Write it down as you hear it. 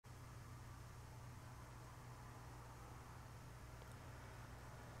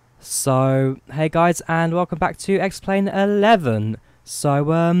So, hey guys, and welcome back to Explain 11.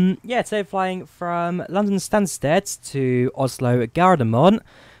 So, yeah, today flying from London Stansted to Oslo Gardermoen.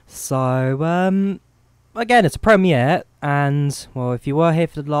 So, again, it's a premiere, and, well, if you were here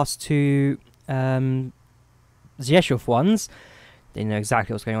for the last two, GeForce ones, then you know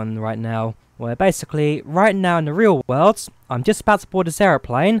exactly what's going on right now. Well, basically, right now in the real world, I'm just about to board this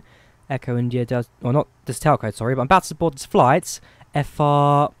aeroplane. Echo India does, well, not this tailcode, sorry, but I'm about to board this flight.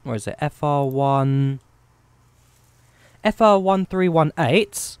 Where is it? FR1318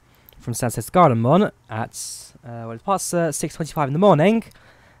 from Stansted Gardermoen at, well, it's past 6:25 in the morning,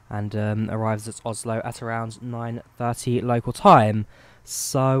 and arrives at Oslo at around 9:30 local time.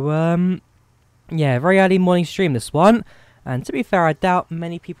 So, yeah, very early morning stream this one, and to be fair, I doubt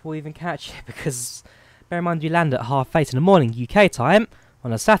many people will even catch it because, bear in mind, you land at 8:30 in the morning UK time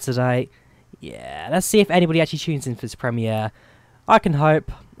on a Saturday. Yeah, let's see if anybody actually tunes in for this premiere. I can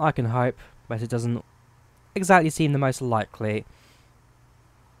hope, but it doesn't exactly seem the most likely.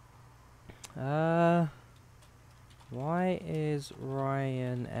 Why is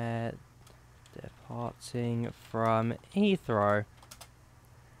Ryanair departing from Heathrow?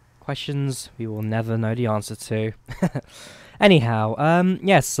 Questions we will never know the answer to. Anyhow,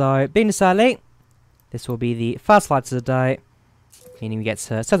 yes, so being this early, this will be the first flight of the day, meaning we get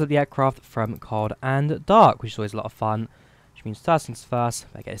to set up the aircraft from cold and dark, which is always a lot of fun. Which means first things first,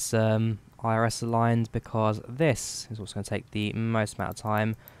 I get this IRS aligned because this is what's going to take the most amount of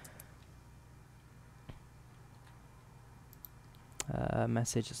time.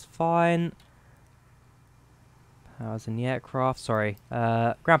 Message is fine. Power's in the aircraft. Sorry.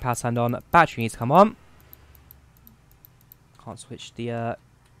 Ground power turned on. Battery needs to come on. Can't switch the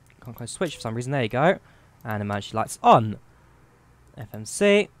can't close switch for some reason. There you go. And emergency lights on.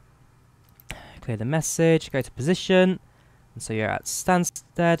 FMC. Clear the message. Go to position. And so you're at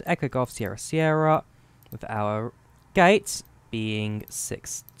Stansted, Echo Golf Sierra Sierra, with our gate being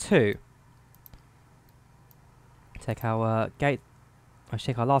 6-2. Take our gate, I should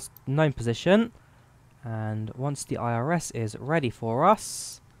take our last known position, and once the IRS is ready for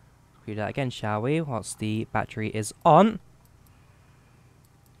us, do that again, shall we? Whilst the battery is on.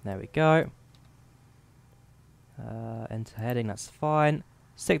 There we go. Enter heading, that's fine.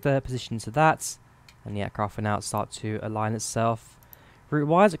 Stick the position to that. And the aircraft will now start to align itself.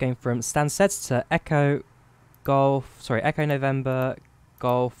 Route-wise, we're going from Stansted to Echo November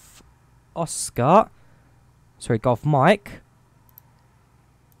Golf Oscar. Sorry, Golf Mike.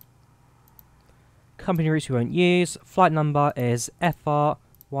 Company routes we won't use. Flight number is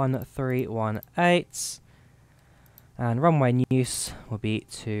FR1318. And runway in use will be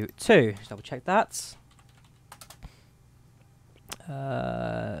 22. Just double check that.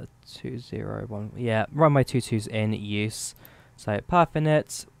 201. Yeah, runway 22's in use. So perfect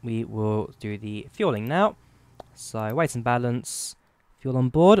it. We will do the fueling now. So weight and balance. Fuel on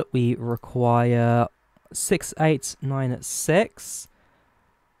board. We require 6896.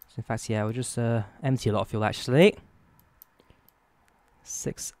 So in fact, yeah, we'll just empty a lot of fuel actually.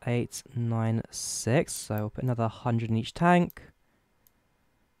 6896. So we'll put another 100 in each tank.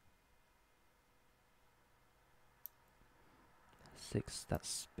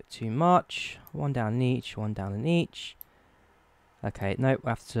 That's a bit too much. One down in each, one down in each. Okay, no,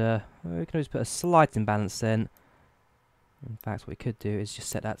 we can always put a slight imbalance in. In fact, what we could do is just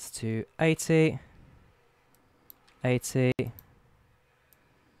set that to 80. 80.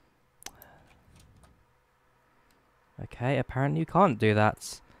 Okay, apparently you can't do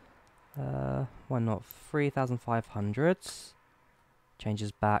that. Why not? 3,500.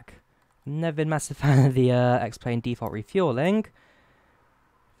 Changes back. Never been a massive fan of the X-Plane default refueling.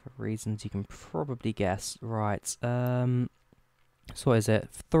 For reasons you can probably guess. Right, so what is it?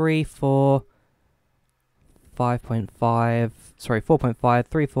 3, 4, 5.5, sorry, 4.5,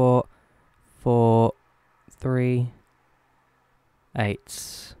 3, 4, 4, 3,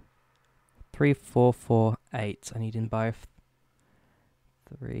 8. 3, 4, 4, 8. I need in both.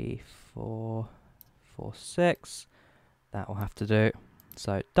 3, 4, 4, 6. That will have to do.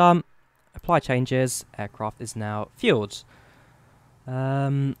 So, done. Apply changes. Aircraft is now fueled.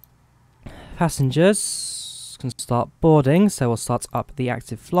 Passengers can start boarding, so we'll start up the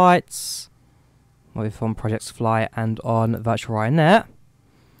active flights, both on Projects Fly and on Virtual Ryanair.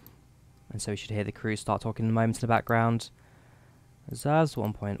 And so we should hear the crew start talking in a moment in the background. Reserves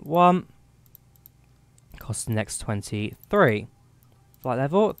 1.1. Cost next 23. Flight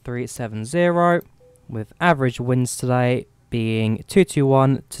level 370, with average winds today being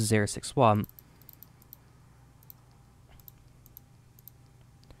 221 to 061.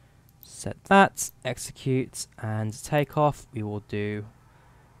 Set that, execute, and take off. We will do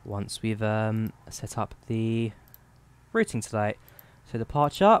once we've set up the routing today. So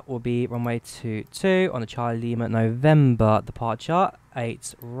departure will be runway 22 on the Charlie Lima November departure,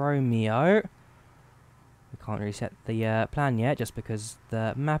 8 Romeo. We can't really set the plan yet just because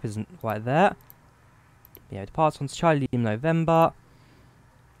the map isn't quite there. Yeah, departs on Charlie Lima November,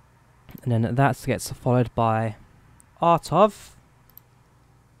 and then that gets followed by Artov.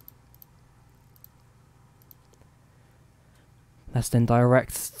 That's then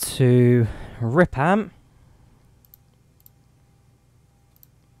direct to Ripam.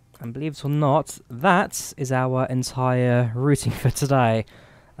 And believe it or not, that is our entire routing for today.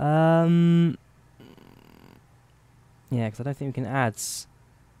 Yeah, because I don't think we can add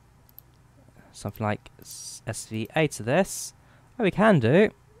something like SV8 to this. Oh, we can do.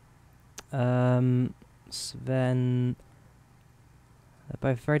 Sven, they're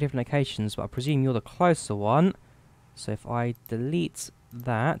both very different locations, but I presume you're the closer one. So if I delete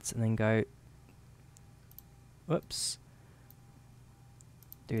that and then go, whoops,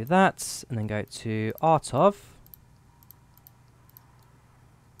 do that and then go to Artov.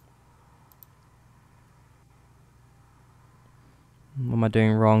 What am I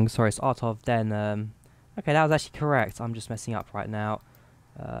doing wrong? Sorry, it's Artov then. Okay, that was actually correct. I'm just messing up right now.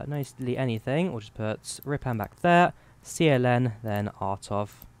 No need to delete anything. We'll just put Ripam back there, CLN, then Artov.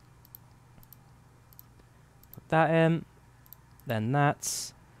 Put that in, then that.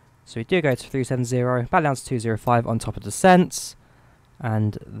 So we do go to 370, back down to 205 on top of descent,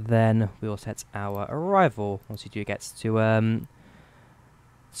 and then we will set our arrival once we do get to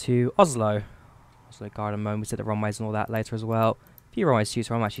Oslo. Oslo Gardermoen. We set the runways and all that later as well. A few runways to use,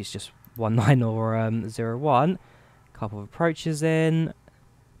 so I'm actually just 19 or 01. A couple of approaches in,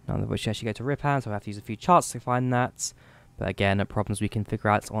 none of which actually go to Ripam, so I have to use a few charts to find that. But again, problems we can figure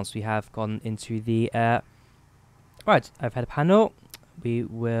out once we have gone into the air. Right, overhead panel. We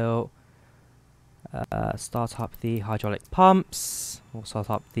will start up the hydraulic pumps. We'll start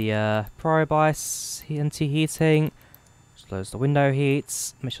up the Probice anti-heating. Just close the window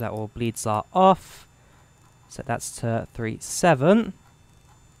heats. Make sure that all bleeds are off. Set that to 37.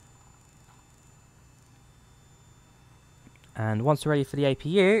 And once we're ready for the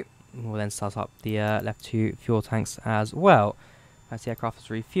APU, we'll then start up the left two fuel tanks as well. As the aircraft is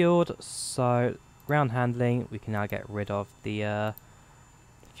refueled, so ground handling, we can now get rid of the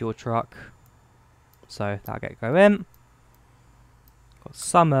fuel truck. So that'll go in. Got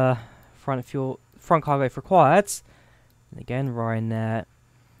some front cargo if required. And again, Ryanair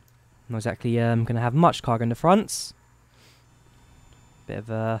not exactly going to have much cargo in the front. Bit of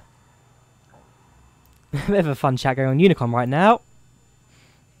a bit of a fun chat going on Unicom right now.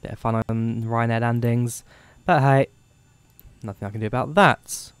 Bit of fun on Ryanair landings, but hey, nothing I can do about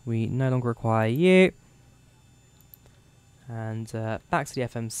that. We no longer require you. And back to the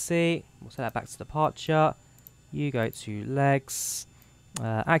FMC. We'll set that back to departure. You go to legs.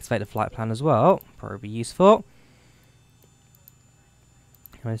 Activate the flight plan as well. Probably be useful.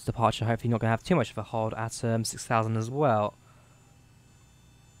 And this departure, hopefully not going to have too much of a hold at 6,000 as well.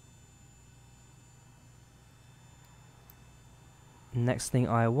 Next thing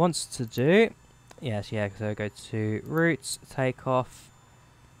I want to do, so go to route, takeoff,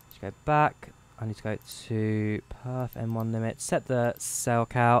 just go back. I need to go to perf M1 limit, set the sail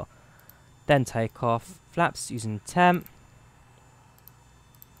count, then take off, flaps using temp,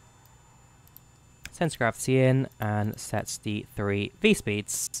 center gravity in, and sets the 3 V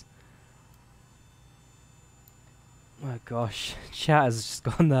speeds. Oh gosh, chat has just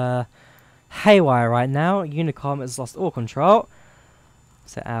gone haywire right now. Unicom has lost all control.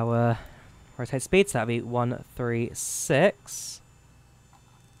 Set our rotate speed, so that'll be 136.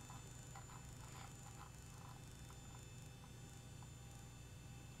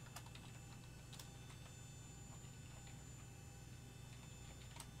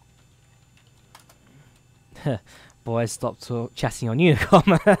 Boys, stop chatting on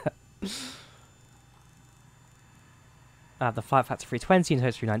Unicom. The flight factor 320 and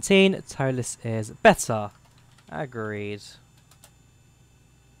total 319. Tolus is better. Agreed.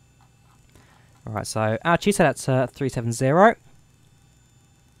 Alright, so altitude set at 370.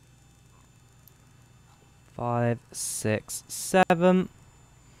 5, 6, 7.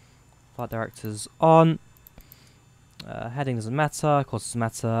 Flight directors on. Heading doesn't matter, course doesn't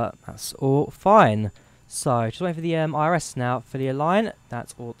matter. That's all fine. So, just waiting for the IRS now for the align.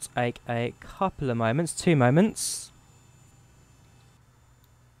 That will take a couple of moments, 2 moments.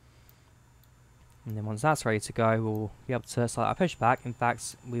 And then once that's ready to go, we'll be able to start our pushback. In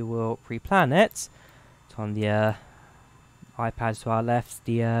fact, we will pre-plan it. So on the iPad to our left,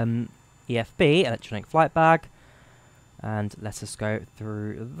 the EFB, electronic flight bag. And let us go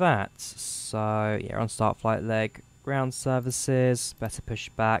through that. So, yeah, on start flight leg, ground services, better push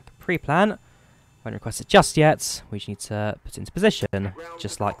back, pre-plan. Won't request it just yet. We just need to put it into position,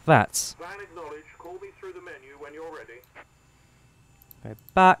 just like that. Plan acknowledged. Call me through the menu when you're ready. Go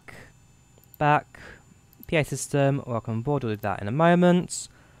back, back. PA system, welcome aboard. We'll do that in a moment.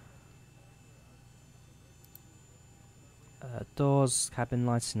 Doors, cabin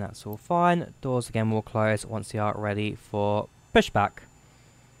lighting, that's all fine. Doors again will close once they are ready for pushback.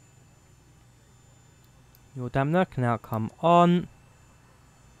 Your dampener can now come on.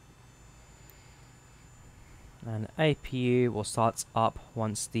 And APU will start up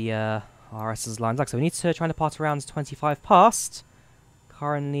once the RS is lined up. So we need to try and depart around 25 past.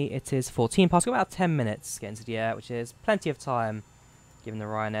 Currently it is 14 past. We've got about 10 minutes to get into the air, which is plenty of time, given the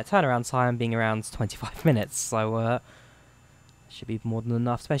Ryanair turnaround time being around 25 minutes. So should be more than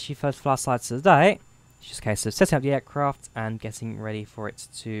enough, especially for first flights of the day. It's just a case of setting up the aircraft and getting ready for it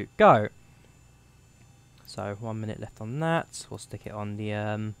to go. So 1 minute left on that. We'll stick it on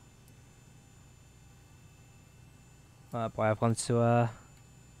the boy, I've gone to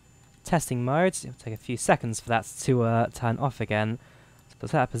testing mode. It'll take a few seconds for that to turn off again. So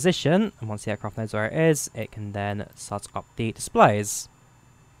set that position, and once the aircraft knows where it is, it can then start up the displays.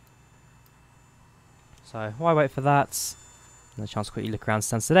 So while I wait for that, and a chance to quickly look around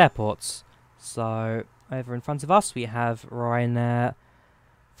Stansted Airport. So over in front of us we have Ryanair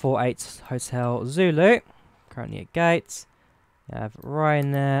 48 Hotel Zulu, currently at gate. We have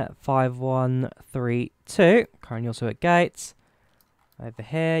Ryanair 5132, currently also at gate. Over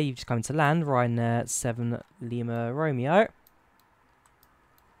here you've just come to land, Ryanair 7 Lima Romeo.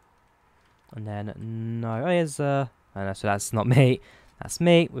 And then no, here's oh no, so that's not me. That's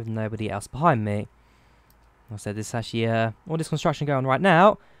me with nobody else behind me. I said this is actually all this construction going on right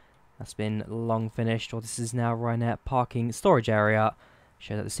now. That's been long finished, or this is now Ryanair parking storage area.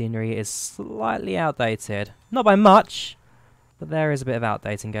 Show that the scenery is slightly outdated. Not by much, but there is a bit of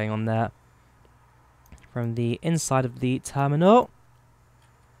outdating going on there. From the inside of the terminal.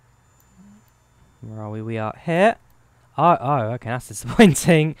 Where are we? We are here. Oh, okay, that's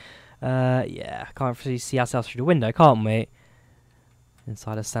disappointing. Yeah, can't really see ourselves through the window, can't we?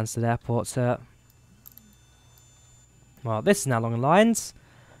 Inside of Stansted Airport. Well, this is now long lines,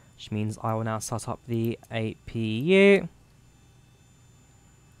 which means I will now start up the APU.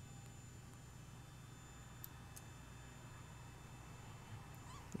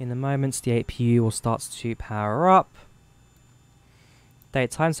 In a moment, the APU will start to power up.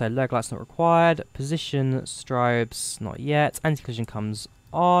 Daytime, so logo lights not required. Position strobes, not yet. Anti-collision comes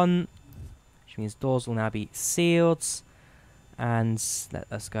on, which means doors will now be sealed. And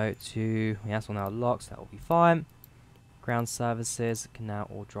let us go to, yes, we'll now lock, so that will be fine. Ground services can now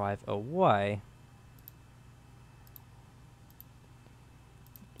all drive away.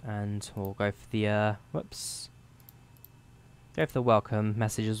 And we'll go for the, whoops. Go for the welcome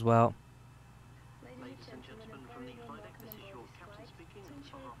message as well. Ladies and gentlemen from the flight deck, this is your captain speaking. On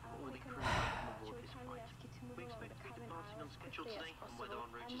behalf of all the crew on board this flight, we expect to be departing on schedule today, and weather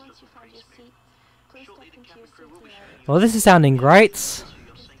en route is looking pretty smooth. Shortly, the cabin crew will be showing you. Well, this is sounding great. So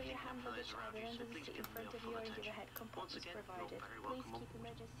you're safe and for those around you, so please do not follow the tape. Once again, you're very welcome on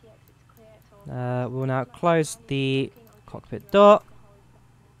board. We'll now close the cockpit door.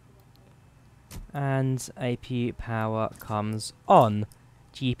 And APU power comes on.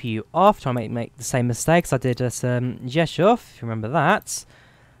 GPU off. Trying to make the same mistakes I did at GeForce, if you remember that.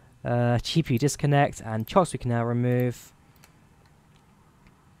 GPU disconnect, and chocks we can now remove.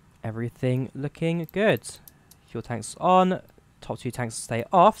 Everything looking good. Fuel tanks on. Top two tanks stay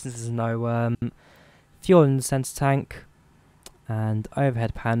off since there's no fuel in the center tank. And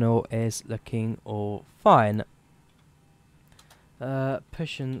overhead panel is looking all fine.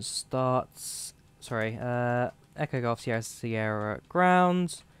 Push and starts. Sorry, Echo Golf Sierra Sierra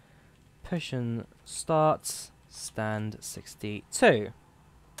ground. Push and start. Stand 62.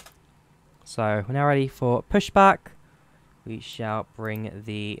 So we're now ready for pushback. We shall bring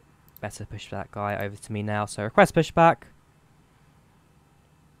the better pushback guy over to me now. So request pushback.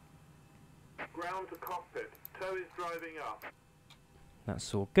 Ground to cockpit. Tow is driving up.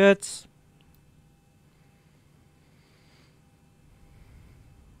 That's all good.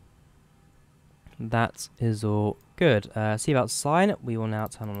 That is all good. Seatbelt sign we will now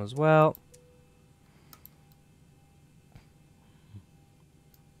turn on as well.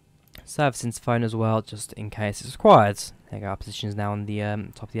 Service interphone as well, just in case it's required. There you go, our position is now on the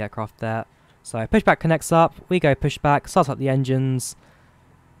top of the aircraft there. So pushback connects up, we go pushback, start up the engines,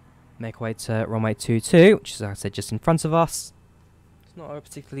 make our way to runway 22, which is, like I said, just in front of us. It's not a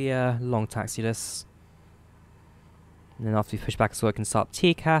particularly long taxi, this. And then after we push back so we can start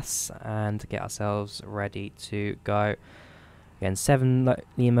TCAS and get ourselves ready to go. Again, 7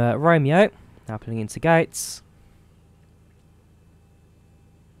 Lima Romeo. Now pulling into gates.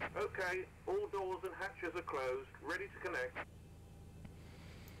 Okay, all doors and hatches are closed, ready to connect.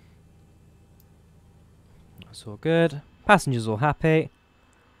 That's all good. Passengers all happy.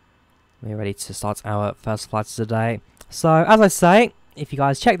 We're ready to start our first flight of the day. So, as I say, if you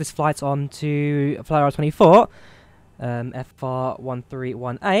guys check this flight on to Flight 24,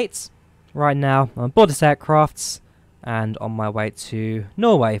 FR1318, right now I'm on board this aircraft and on my way to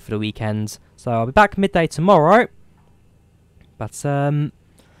Norway for the weekend. So I'll be back midday tomorrow. But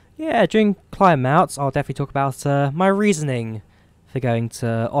yeah, during climb out, I'll definitely talk about my reasoning for going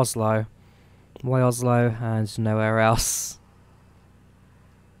to Oslo. Why Oslo and nowhere else.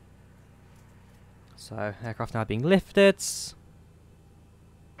 So, aircraft now being lifted.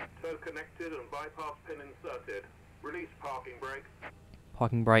 Tow connected and bypass pin inserted. Release parking brake.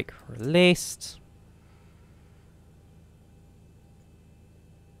 Parking brake released.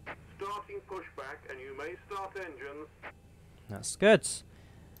 Starting pushback and you may start engines. That's good.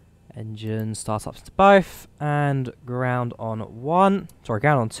 Engine start-ups to both. And ground on 1. Sorry,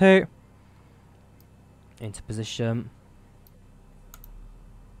 ground on 2. Into position.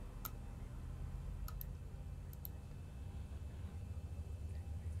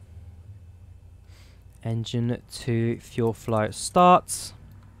 Engine to fuel flow starts.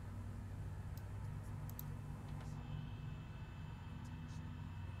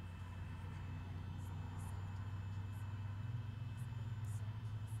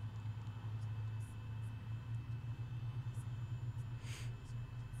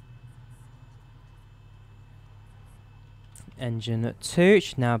 Engine 2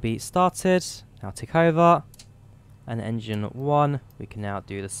 should now be started. Now take over. And engine 1, we can now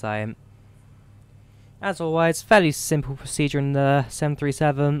do the same. As always, fairly simple procedure in the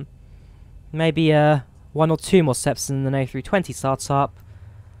 737. Maybe 1 or 2 more steps in an A320 startup.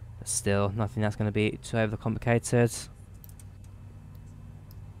 But still, nothing that's going to be too overcomplicated.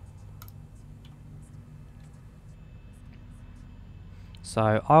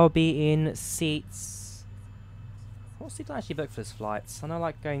 So, I'll be in seats... What seat did I actually book for this flight? I know I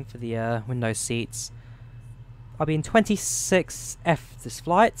like going for the window seats. I'll be in 26F this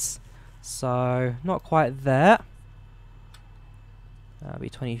flight. So, not quite there. That'll be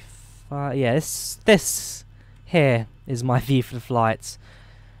 25. Yeah, this here is my view for the flight.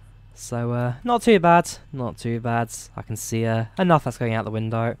 So, not too bad. Not too bad. I can see enough that's going out the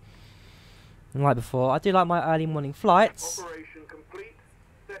window. And like before, I do like my early morning flights. Operation complete.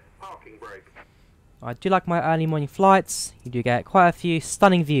 Set parking brake. I do like my early morning flights. You do get quite a few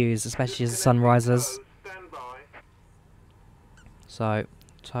stunning views, especially as the sun rises. Stand by. So,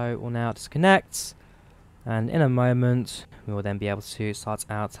 tow will now disconnect, and in a moment we will then be able to start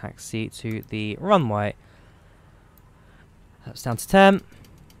our taxi to the runway. That's down to 10.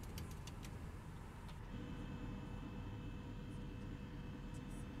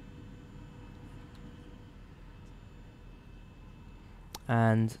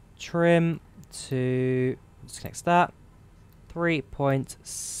 And trim to, disconnect that,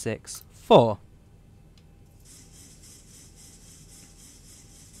 3.64.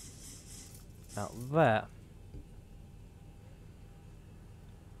 Out there.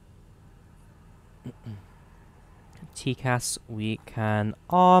 TCAS we can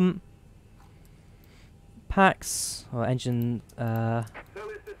arm. Packs or engine. Cell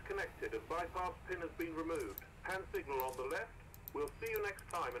is disconnected and bypass pin has been removed. Hand signal on the left. We'll see you next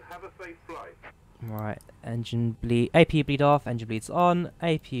time and have a safe flight. Right, engine bleed. APU bleed off. Engine bleeds on.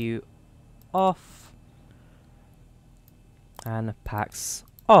 APU off. And packs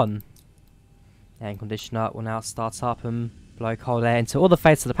on. Air conditioner will now start up and blow cold air into all the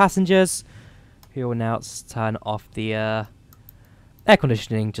faces of the passengers, who will now turn off the air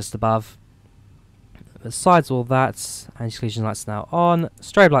conditioning just above. Besides all that, anti-collision lights are now on,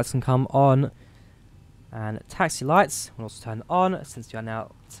 strobe lights can come on, and taxi lights will also turn on since we are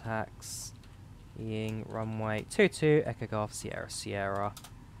now taxiing runway 22, Echo Golf Sierra Sierra.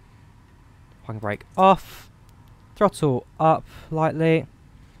 Parking brake off, throttle up lightly.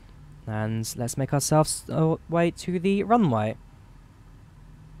 And let's make ourselves our way to the runway.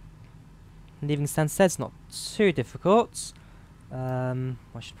 Leaving Stansted's not too difficult. I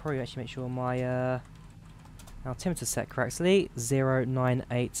should probably actually make sure my altimeter set correctly.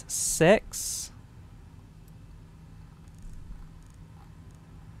 0986.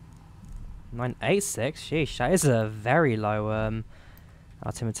 986? Sheesh, that is a very low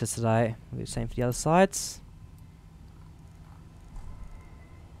altimeter today. We'll do the same for the other sides.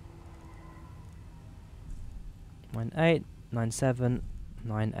 98, 97,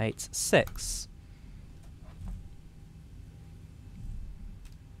 986.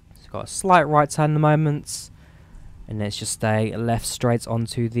 So got a slight right turn at the moment, and then it's just a left straight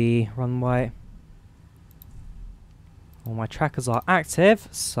onto the runway. All my trackers are active,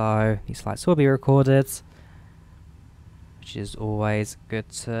 so these flights will be recorded, which is always good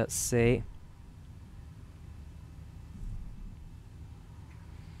to see.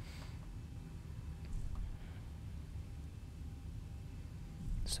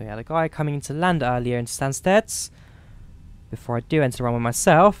 So yeah, the guy coming to land earlier in Stansted, before I do enter the runway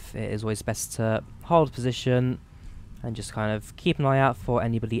myself, it is always best to hold position and just kind of keep an eye out for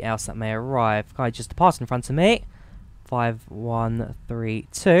anybody else that may arrive. Guy just departed in front of me.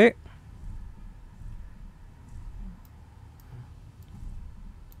 5132.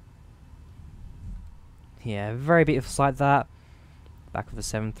 Yeah, very beautiful sight that. Back of the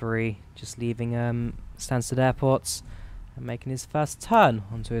 7-3, just leaving Stansted Airport and making his first turn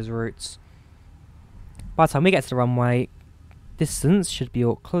onto his route. By the time we get to the runway, distance should be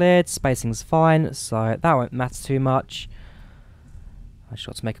all cleared, spacing's fine, so that won't matter too much. I just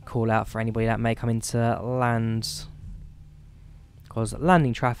got to make a call out for anybody that may come into land, because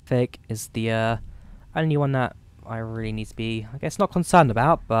landing traffic is the only one that I really need to be, I guess, not concerned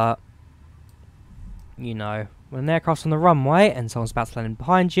about, but you know, when an aircraft's on the runway and someone's about to land in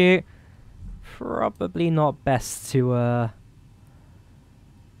behind you, probably not best to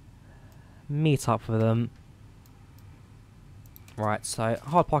meet up with them. Right, so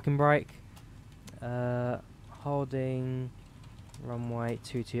hard parking brake, holding runway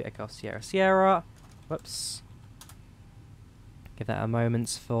 22 Echo Sierra Sierra. Whoops. Give that a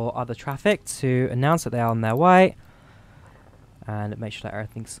moment for other traffic to announce that they are on their way, and make sure that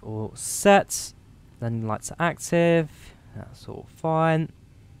everything's all set. Landing lights are active, that's all fine.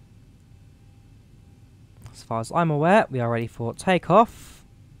 As far as I'm aware, we are ready for takeoff.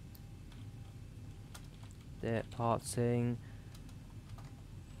 Departing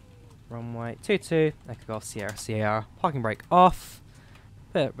runway 22 Echo Golf Sierra Sierra. Parking brake off.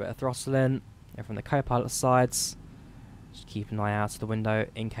 Bit of throttle in. And from the co-pilot sides, just keep an eye out of the window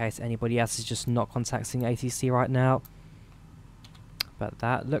in case anybody else is just not contacting ATC right now. But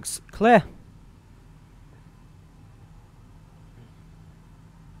that looks clear.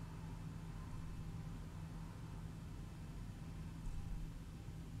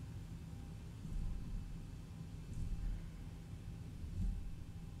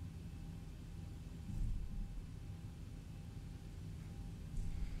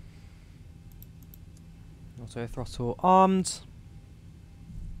 Auto throttle armed.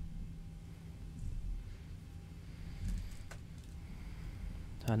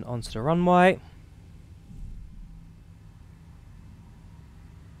 Turn onto the runway.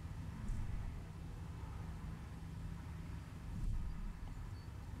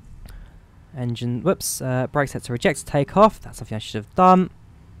 Engine, whoops, brake set to reject takeoff. That's something I should have done.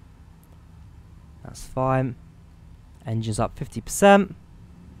 That's fine. Engine's up 50%.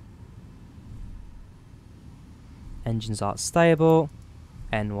 Engines are stable.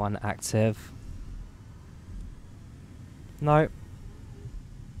 N1 active. No.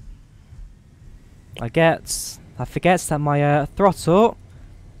 I forget that my throttle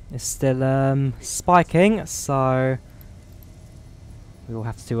is still spiking, so we will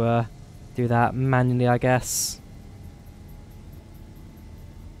have to do that manually, I guess.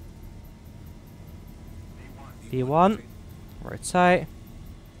 V1, rotate.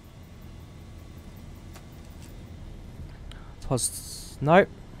 Nope.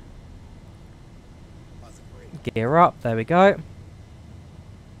 Gear up, there we go.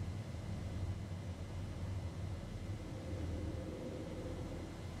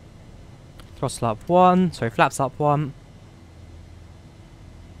 Throttle up 1, sorry, flaps up 1.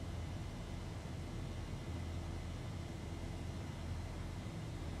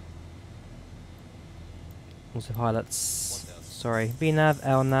 Autopilot's, sorry, VNav,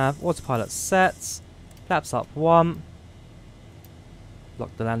 LNav, autopilot set. Flaps up 1.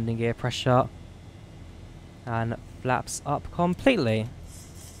 Lock the landing gear pressure. And flaps up completely.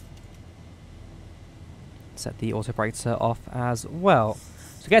 Set the auto braker off as well.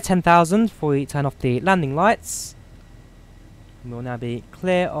 So get 10,000 before we turn off the landing lights. We will now be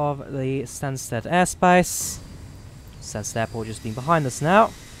clear of the Stansted airspace. Stansted Airport just being behind us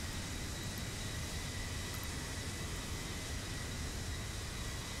now.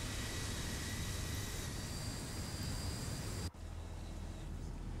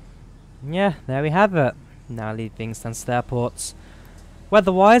 Yeah, there we have it. Now leaving Stansted Airport.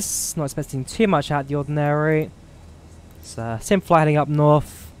 Weather-wise, not expecting too much out of the ordinary. It's a sim flight heading up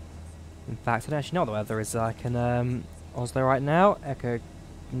north. In fact, I don't actually know what the weather is like in Oslo right now. Echo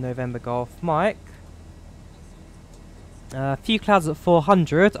November Golf Mike. A few clouds at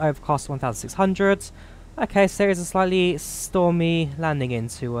 400, overcast 1600. Okay, so there is a slightly stormy landing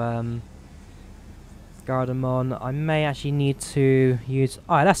into Gardermoen. I may actually need to use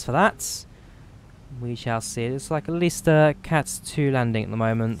ILS for that. We shall see. It's like at least a Cat 2 landing at the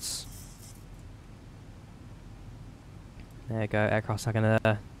moment. There we go, aircraft's are going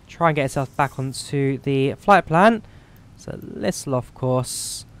to try and get itself back onto the flight plan. So a little off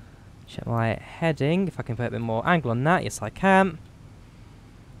course. Check my heading, if I can put a bit more angle on that. Yes, I can.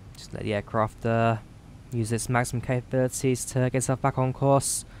 Just let the aircraft use its maximum capabilities to get itself back on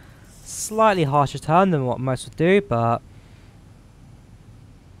course. Slightly harsher turn than what most would do, but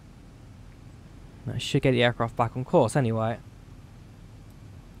that should get the aircraft back on course anyway.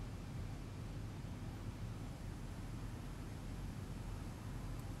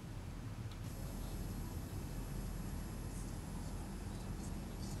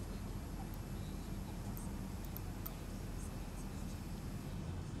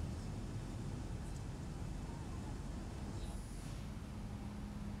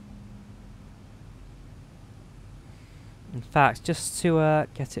 In fact, just to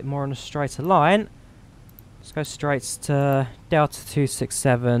get it more on a straighter line, let's go straight to Delta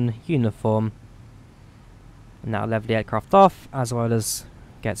 267 uniform. And that'll level the aircraft off, as well as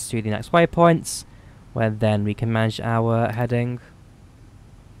get to the next waypoints, where then we can manage our heading.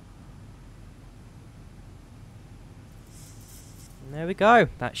 And there we go,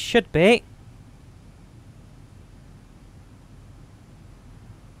 that should be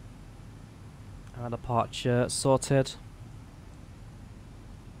our departure sorted.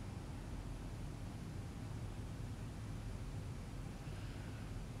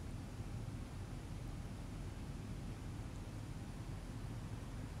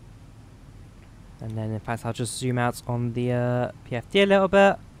 And then in fact I'll just zoom out on the PFD a little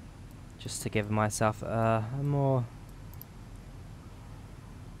bit, just to give myself a more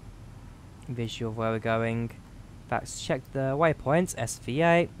visual of where we're going. In fact, check the waypoints,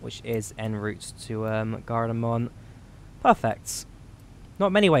 SVA, which is en route to Gardermoen. Perfect.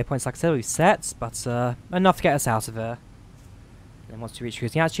 Not many waypoints like I said we've set, but enough to get us out of here. And once we reach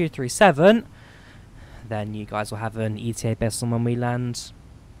cruising altitude 37, then you guys will have an ETA based on when we land.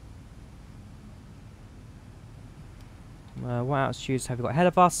 What altitudes have we got ahead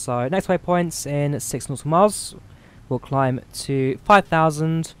of us? So next waypoints in 6 nautical miles. We'll climb to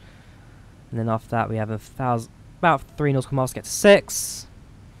 5,000, and then after that we have about 3 nautical miles to get to 6.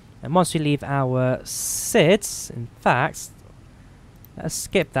 And once we leave our SID, in fact, let's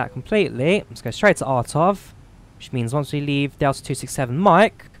skip that completely. Let's go straight to Artov, which means once we leave Delta 267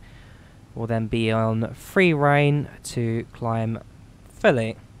 Mike, we'll then be on free rein to climb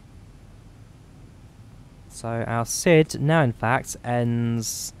Philly. So our SID now in fact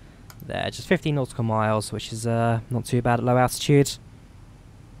ends there, just 15 nautical miles, which is not too bad at low altitude.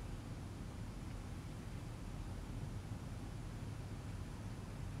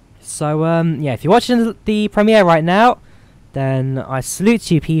 So yeah, if you're watching the premiere right now, then I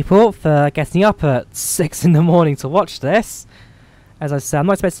salute you people for getting up at 6 in the morning to watch this. As I said, I'm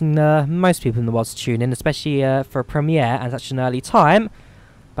not expecting most people in the world to tune in, especially for a premiere and such an early time.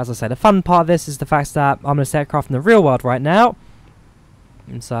 But as I said, the fun part of this is the fact that I'm in this aircraft in the real world right now.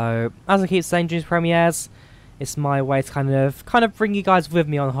 And so, as I keep saying during premieres, it's my way to kind of bring you guys with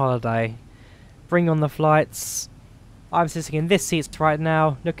me on holiday. Bring on the flights. I'm sitting in this seat right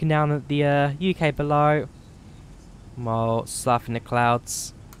now, looking down at the UK below, while surfing the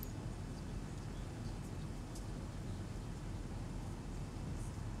clouds.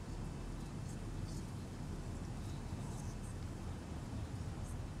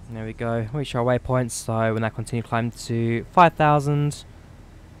 There we go, reach our waypoints, so we'll now continue to climb to 5,000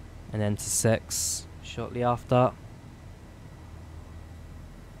 and then to 6 shortly after.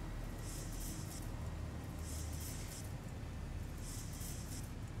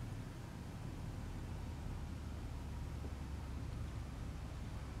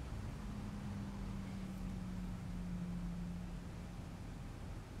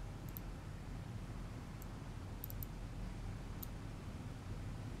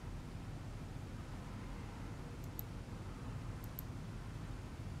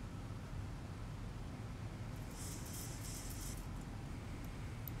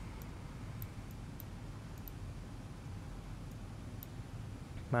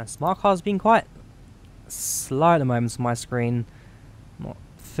 Man, smart car's been quite slow at the moment on my screen. Not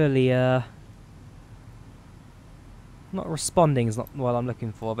fully, not responding is not what I'm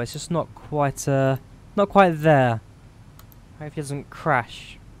looking for, but it's just not quite there. Hope it doesn't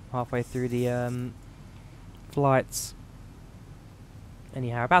crash. halfway through the flight.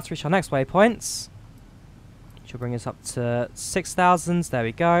 Anyhow, about to reach our next waypoint, which will bring us up to 6,000. There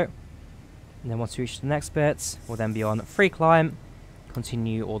we go. And then once we reach the next bit, we'll then be on free climb,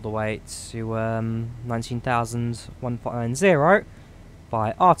 continue all the way to 19,190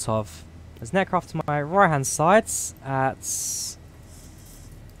 by Artov. There's an aircraft to my right hand side at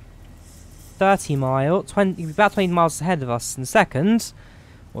 30 miles, about 20 miles ahead of us in a second,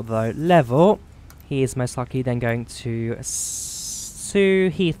 although level. He is most likely then going to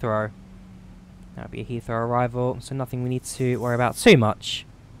Heathrow. That'll be a Heathrow arrival, so nothing we need to worry about too much.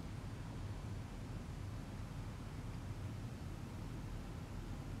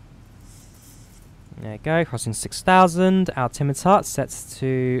 There we go, crossing 6,000, altimeter set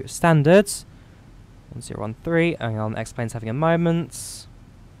to standard, 1013, hang on, X-plane's having a moment.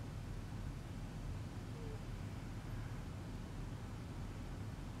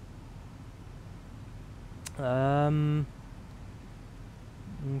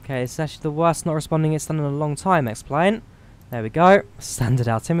 Okay, it's actually the worst not responding it's done in a long time, X-plane. There we go, standard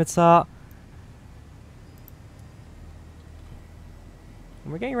altimeter.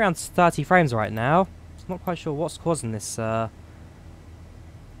 We're getting around 30 frames right now. I'm not quite sure what's causing this moment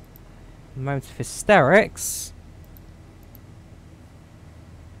of hysterics.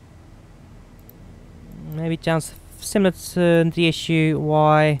 Maybe down similar to the issue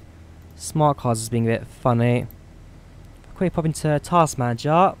why smart cards is being a bit funny. Quickly pop into Task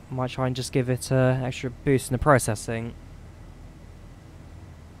Manager. Might try and just give it an extra boost in the processing.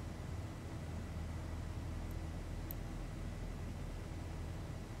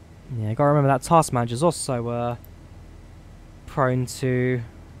 Yeah, gotta remember that Task Manager is also prone to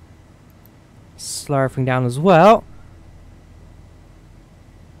slow everything down as well.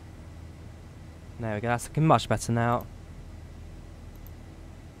 There we go, that's looking much better now.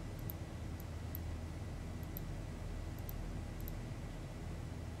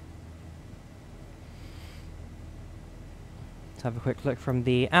 Let's have a quick look from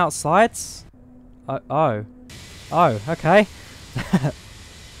the outsides. Oh, okay.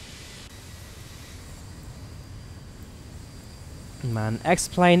 Man,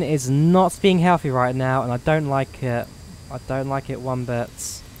 X-plane is not being healthy right now, and I don't like it. I don't like it one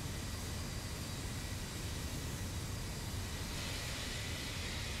bit.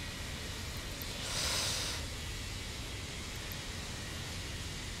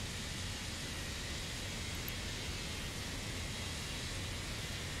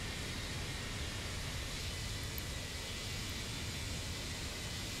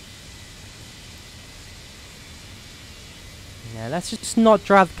 Yeah, let's just not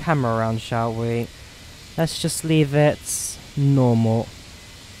drag the camera around, shall we? Let's just leave it normal.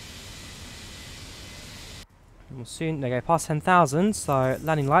 We'll soon, they go past 10,000, so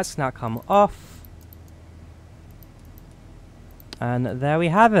landing lights can now come off. And there we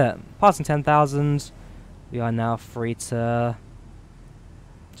have it. Passing 10,000, we are now free to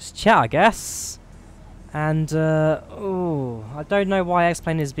just chat, I guess. And, oh, I don't know why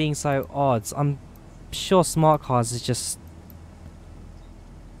X-Plane is being so odd. I'm sure smart cards is just...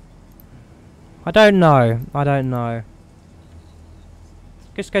 I don't know.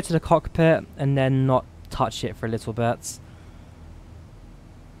 Just go to the cockpit and then not touch it for a little bit.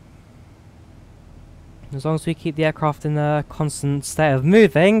 As long as we keep the aircraft in a constant state of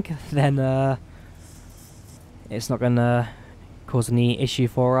moving, then it's not going to cause any issue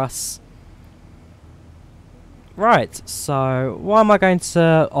for us. Right, so why am I going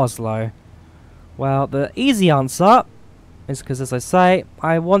to Oslo? Well, the easy answer is because, as I say,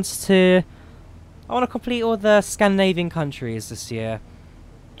 I want to complete all the Scandinavian countries this year.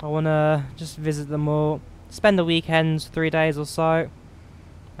 I want to just visit them all, spend the weekend, 3 days or so,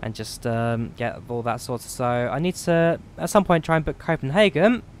 and just get all that sort of. So I need to, at some point, try and book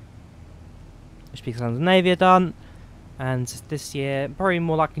Copenhagen, which speaks Scandinavia done, and this year, probably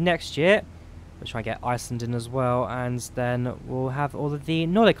more likely next year, we'll try and get Iceland in as well, and then we'll have all of the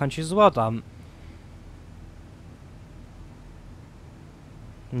Nordic countries as well done.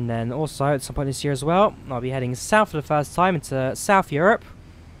 And then also, at some point this year as well, I'll be heading south for the first time into South Europe.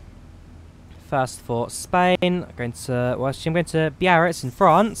 First for Spain, I'm going to Biarritz in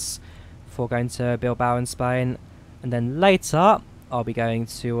France, before going to Bilbao in Spain. And then later, I'll be going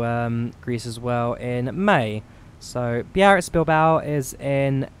to Greece as well in May. So Biarritz, Bilbao is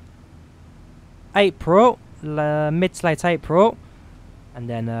in April, mid to late April. And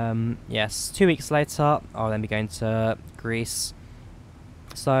then, yes, 2 weeks later, I'll then be going to Greece.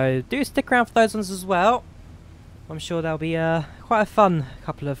 So do stick around for those ones as well. I'm sure there'll be quite a fun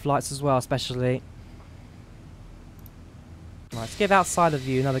couple of flights as well, especially. let's give outside of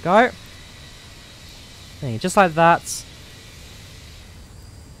view another go. There, just like that.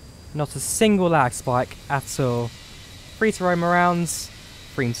 Not a single lag spike at all. Free to roam around,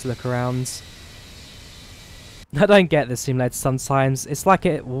 free to look around. I don't get this simulator sometimes. It's like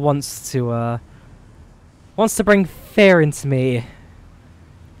it wants to bring fear into me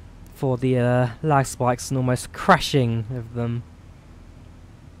for the lag spikes and almost crashing of them.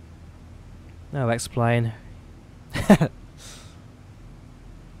 I'll explain.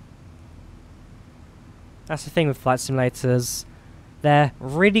 That's the thing with flight simulators. They're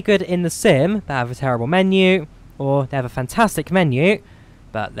really good in the sim, they have a terrible menu, or they have a fantastic menu,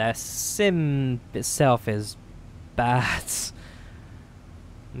 but their sim itself is bad.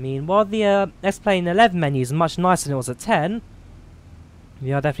 I mean, while the X-Plane 11 menu is much nicer than it was at 10,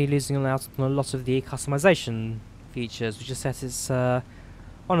 we are definitely losing out on a lot of the customization features. We just set it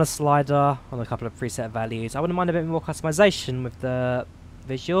on a slider, on a couple of preset values. I wouldn't mind a bit more customization with the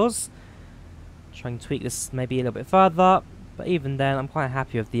visuals. Trying to tweak this maybe a little bit further, but even then I'm quite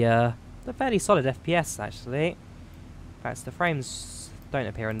happy with the fairly solid FPS actually. In fact, the frames don't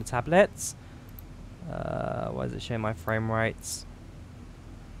appear on the tablets. Why does it show my frame rates?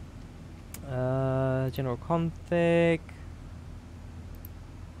 General config.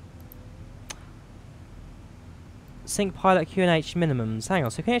 Sync pilot QNH minimums. Hang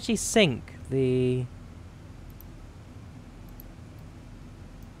on, so can you actually sync the...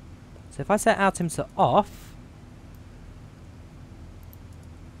 So if I set Atom to off,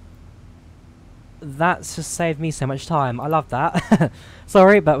 that's just saved me so much time. I love that.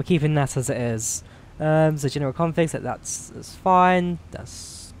 Sorry, but we're keeping that as it is. So general config, that's fine.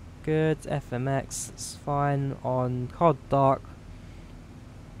 That's good. FMX, it's fine. On Cold Dark.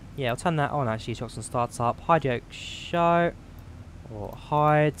 Yeah, I'll turn that on actually. Shocks on startup. Hide yoke show. Or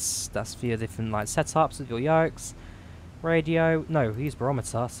hides. That's for your different like setups of your yokes. Radio. No, we use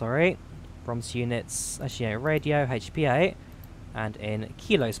barometer, sorry. Barometer units. Actually, no, radio, HPA. And in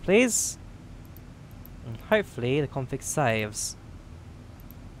kilos, please. And hopefully the config saves.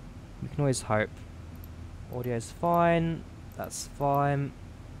 We can always hope. Audio's fine. That's fine.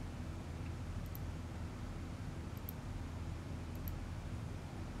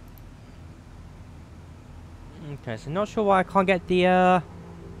 Okay, so not sure why I can't get the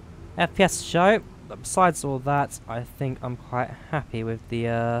FPS to show, but besides all that, I think I'm quite happy with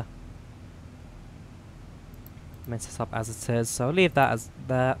the main setup as it is. So I'll leave that as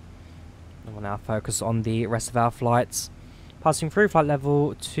there. I will now focus on the rest of our flights. Passing through flight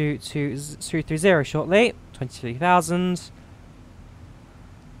level 230 shortly, 23,000.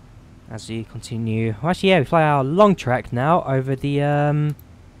 As we continue, well, actually, yeah, we fly our long trek now over the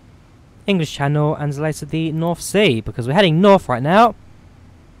English Channel and later the North Sea, because we're heading north right now.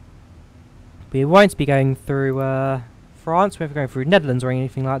 We won't be going through France, we won't be going through Netherlands or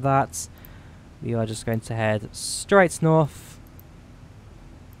anything like that. We are just going to head straight north,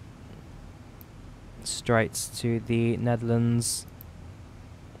 straight to the Netherlands.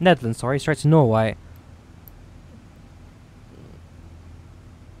 Sorry, straight to Norway.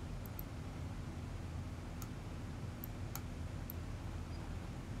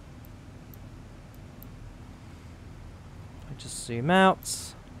 Just zoom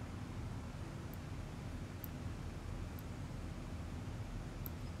out.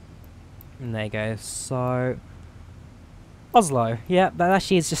 And there you go. So Oslo. Yeah, that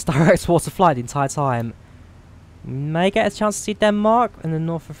actually is just direct water flight the entire time. May get a chance to see Denmark in the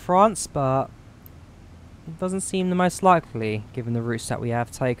north of France, but it doesn't seem the most likely given the routes that we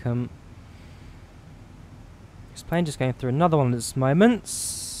have taken. This plane just going through another one at this moment.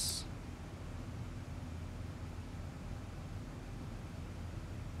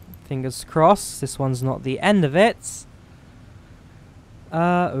 Fingers crossed, this one's not the end of it.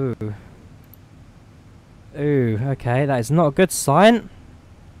 Ooh. Ooh, okay, that is not a good sign.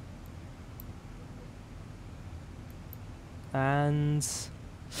 And...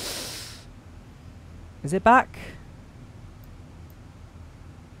 is it back?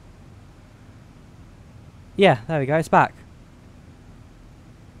 Yeah, there we go, it's back.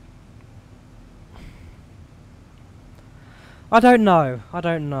 I don't know.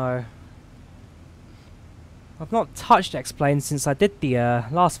 I've not touched X-Plane since I did the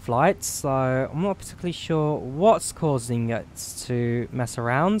last flight, so I'm not particularly sure what's causing it to mess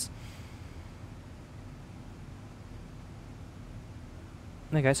around.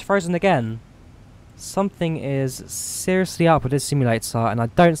 There you go, it's frozen again. Something is seriously up with this simulator, and I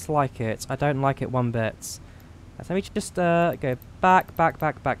don't like it. I don't like it one bit. Let me just go back,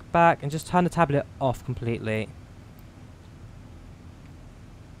 and just turn the tablet off completely.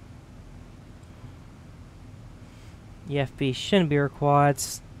 EFB shouldn't be required.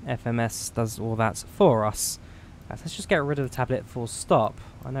 FMS does all that for us. Let's just get rid of the tablet full stop.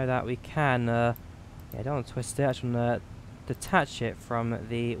 I know that we can, yeah, I don't want to twist it, I just want to detach it from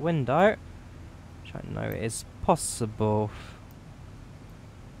the window, which I know is possible.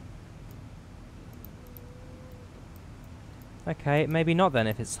 Okay, maybe not then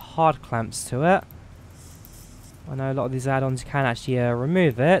if it's hard clamps to it. I know a lot of these add-ons can actually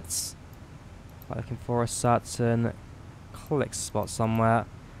remove it. I'm looking for a certain click spot somewhere.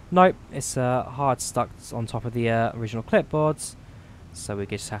 Nope, it's hard stuck on top of the original clipboards, so we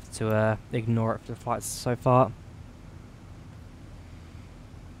just have to ignore it for the flights so far.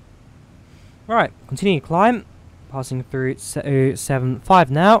 Right, continue climb, passing through 7.5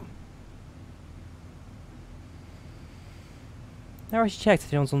 now. Now I actually checked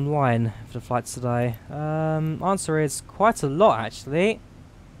if anyone's online for the flights today. Answer is quite a lot actually.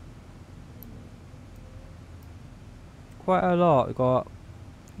 Quite a lot. We've got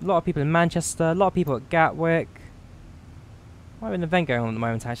a lot of people in Manchester, a lot of people at Gatwick. Might be an event going on at the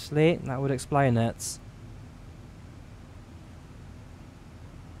moment actually, that would explain it.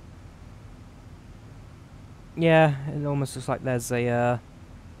 Yeah, it almost looks like there's a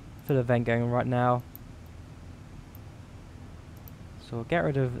full event going on right now. So we'll get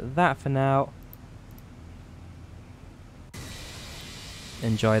rid of that for now.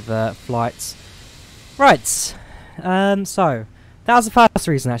 Enjoy the flights. Right, so that was the first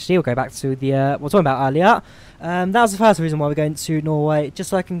reason actually. We'll go back to the what we were talking about earlier. That was the first reason why we're going to Norway, just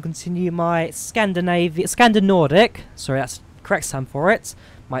so I can continue my Scandinavic, sorry that's the correct term for it,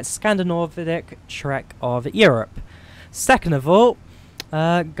 my Scandinavic trek of Europe. Second of all,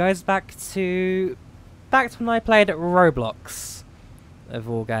 goes back to when I played at Roblox, of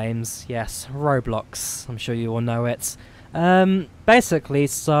all games. Yes, Roblox, I'm sure you all know it. Basically,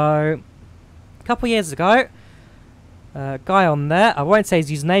 so a couple years ago, guy on there, I won't say his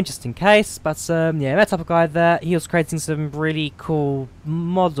username just in case, but yeah, met up a guy there. He was creating some really cool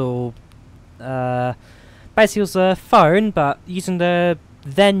model. Basically, it was a phone, but using the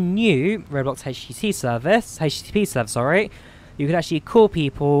then new Roblox HTTP server, sorry, you could actually call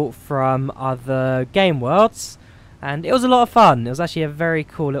people from other game worlds, and it was a lot of fun. It was actually a very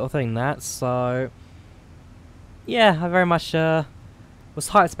cool little thing, that. So yeah, I very much was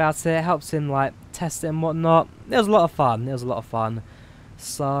hyped about it. Helped him like test it and whatnot. It was a lot of fun. It was a lot of fun.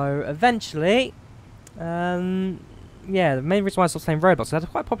 So eventually, yeah, the main reason why I stopped playing Roblox, I had a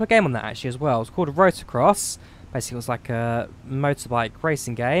quite popular game on that actually as well. It was called Rotocross. Basically, it was like a motorbike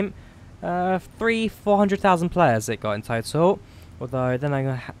racing game. 400,000 players it got in total. Although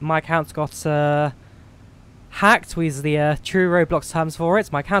then my account got hacked. We use the true Roblox terms for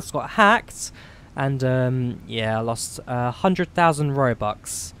it. My account got hacked. And yeah, I lost 100,000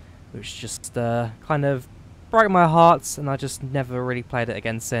 Robux, which just kind of broke my heart, and I just never really played it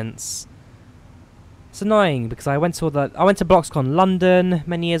again since. It's annoying because I went to BloxCon London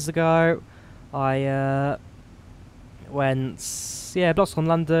many years ago. I went, yeah, BloxCon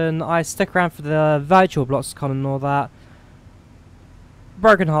London. I stuck around for the virtual BloxCon and all that.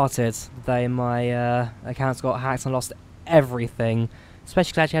 Broken hearted the day my accounts got hacked and I lost everything.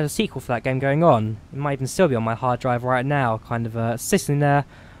 Especially because I actually had a sequel for that game going on. It might even still be on my hard drive right now, kind of sitting there,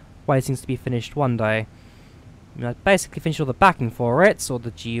 waiting to be finished one day. I mean, I basically finished all the backing for it, all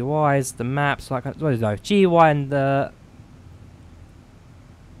the GUIs, the maps, like GUI and the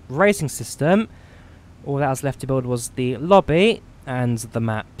racing system. All that was left to build was the lobby and the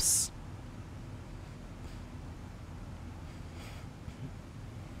maps.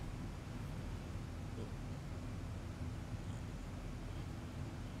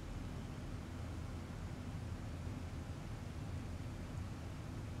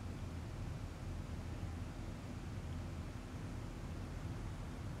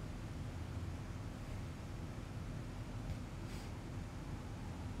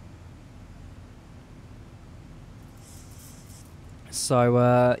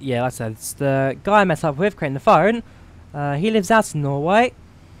 So, yeah, like I said, it's the guy I met up with creating the phone. He lives out in Norway.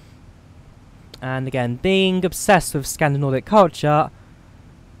 And again, being obsessed with Scandinavic culture,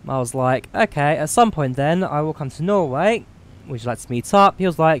 I was like, okay, at some point then, I will come to Norway. Would you like to meet up? He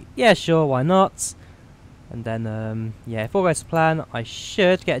was like, yeah, sure, why not? And then, yeah, if all goes to plan, I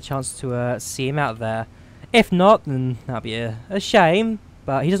should get a chance to see him out there. If not, then that'll be a shame.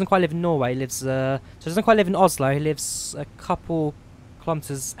 But he doesn't quite live in Norway. He lives, so he doesn't quite live in Oslo. He lives a couple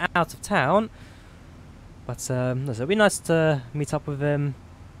kilometers out of town. But it'll be nice to meet up with him.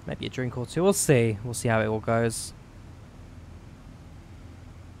 Maybe a drink or two. We'll see. We'll see how it all goes.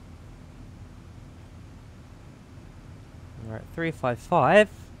 Alright, 355.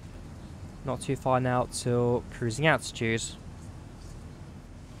 Not too far now till cruising altitude.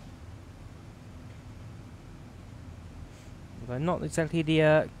 Although not exactly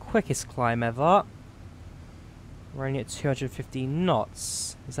the quickest climb ever. We're only at 250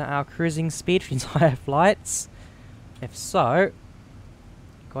 knots. Is that our cruising speed for the entire flight? If so,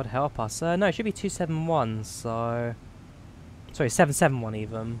 God help us. No, it should be 271, so... Sorry, 771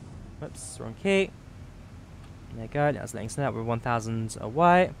 even. Whoops, wrong key. There you go, that's letting us know we're 1,000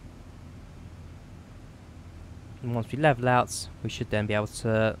 away. And once we level out, we should then be able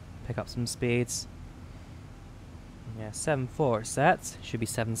to pick up some speeds. Yeah, 7.4 it's set. Should be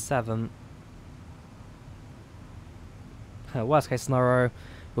 7.7. Worst case scenario,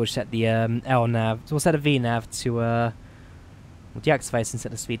 we'll set the L nav. So we'll set a V nav to deactivate and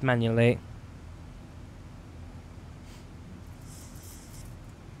set the speed manually.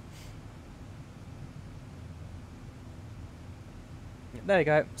 There you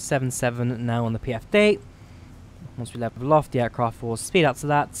go, 7.7 now on the PFD. Once we level off, the aircraft will speed up to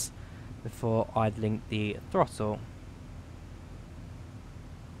that before idling the throttle.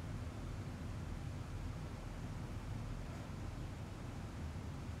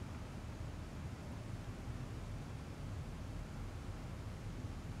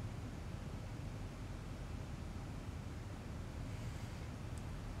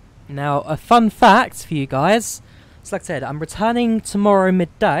 Now, a fun fact for you guys. So like I said, I'm returning tomorrow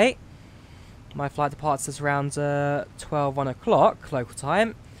midday. My flight departs is around 1 o'clock local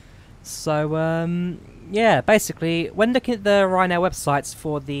time. So, yeah, basically, when looking at the Ryanair websites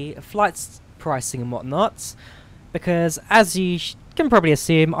for the flights pricing and whatnot, because as you can probably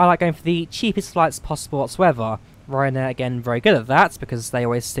assume, I like going for the cheapest flights possible whatsoever. Ryanair, again, very good at that, because they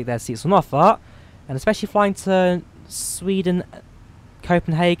always stick their seats on offer. And especially flying to Sweden...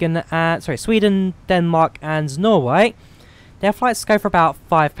 Sweden, Denmark and Norway, their flights go for about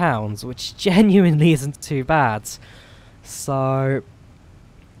 £5, which genuinely isn't too bad. So,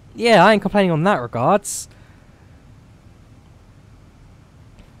 yeah, I ain't complaining on that regards.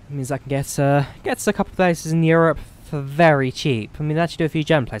 It means I can get to a couple of places in Europe for very cheap. I mean, they actually do a few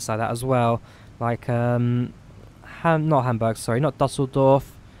German places like that as well. Like, not Hamburg, sorry, not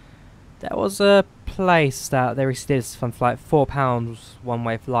Dusseldorf. There was a place that they recently did fun flight, £4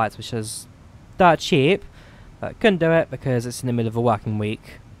 one-way flights, which is dirt cheap, but couldn't do it because it's in the middle of a working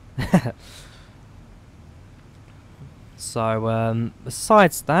week. So,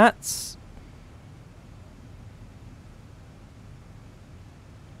 besides that,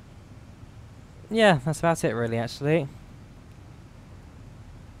 yeah, that's about it really, actually.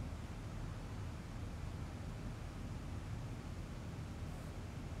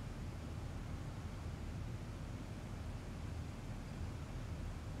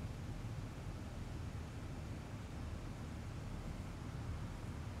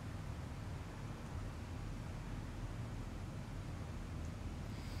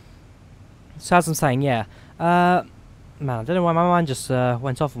 So as I'm saying, yeah, man, I don't know why my mind just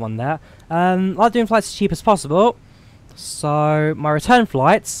went off on one there. I like doing flights as cheap as possible, so my return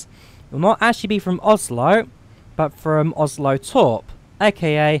flights will not actually be from Oslo, but from Oslo Torp,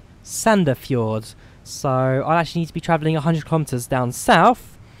 aka Sandefjord. So I'll actually need to be travelling 100 kilometres down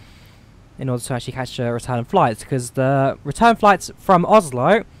south in order to actually catch a return flight, because the return flights from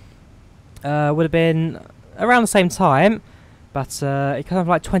Oslo would have been around the same time, but it kind of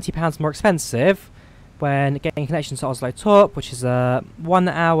like £20 more expensive when getting a connection to Oslo Torp, which is a 1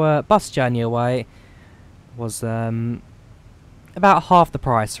 hour bus journey away, was about half the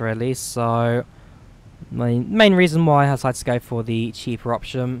price really. So my main reason why I decided to go for the cheaper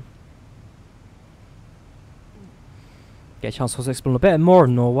option. Get a chance to also explore a bit more of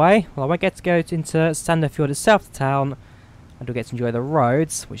Norway. Well, I won't get to go into Sandefjord itself, the town. I do get to enjoy the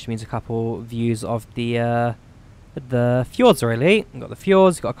roads, which means a couple views of the fjords really. You've got the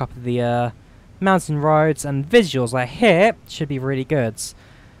fjords, you've got a couple of the mountain roads, and visuals I hear should be really good.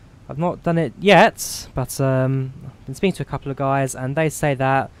 I've not done it yet, but I've been speaking to a couple of guys and they say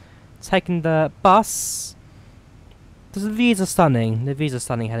that taking the bus, the views are stunning. The views are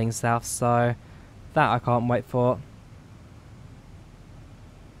stunning heading south, so that I can't wait for.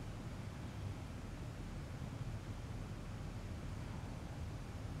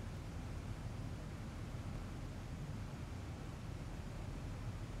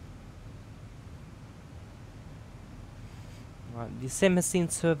 Right, the sim has seemed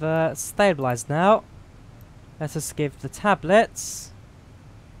to have stabilised now. Let us give the tablet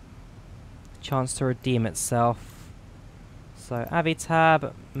a chance to redeem itself. So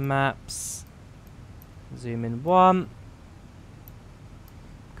Avitab, maps, zoom in 1.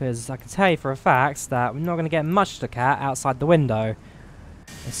 Because I can tell you for a fact that we're not going to get much to look at outside the window.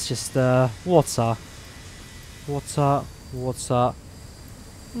 It's just water. Water, water.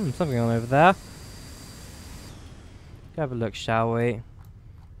 Something on over there. Go have a look, shall we?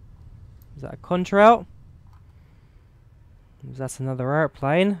 Is that a contrail? Was that another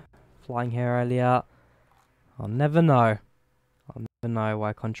airplane flying here earlier? I'll never know. I'll never know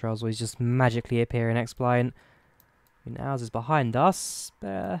why contrails always just magically appear and explain. I mean, ours is behind us, but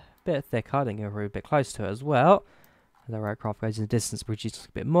a bit thicker. I think we're a bit close to it as well. As our aircraft goes in the distance, produces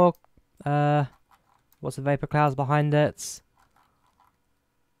a bit more. What's the vapor clouds behind it?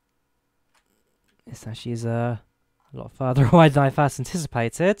 This actually is a lot further away than I first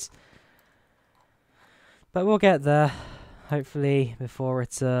anticipated. But we'll get there, hopefully, before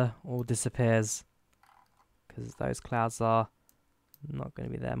it all disappears. Because those clouds are not going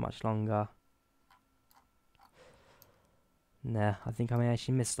to be there much longer. Nah, I think I may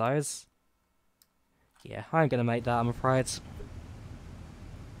actually miss those. Yeah, I ain't going to make that, I'm afraid.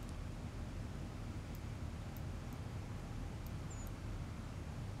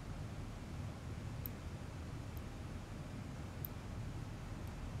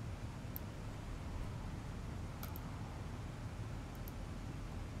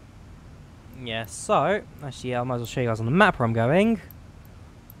 Yeah, so, actually, I might as well show you guys on the map where I'm going.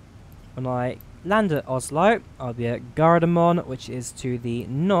 When I land at Oslo, I'll be at Gardermoen, which is to the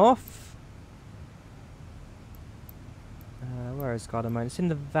north. Where is Gardermoen? It's in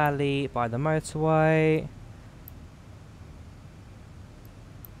the valley by the motorway.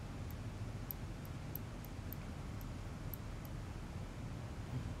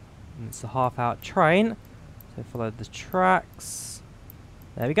 And it's a half-hour train, so follow the tracks.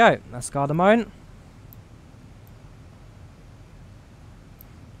 There we go, that's Gardermoen.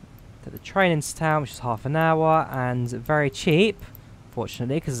 Take the train into town, which is half an hour, and very cheap,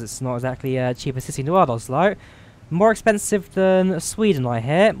 fortunately, because it's not exactly a cheapest city in the world, Oslo. More expensive than Sweden, I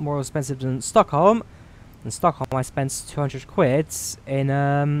hear. More expensive than Stockholm. In Stockholm, I spent 200 quid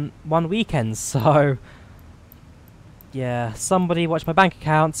in 1 weekend, so... yeah, somebody watch my bank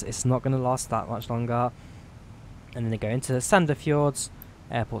account. It's not going to last that much longer. And then they go into Sandefjord.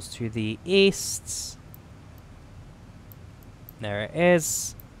 Airports to the east. There it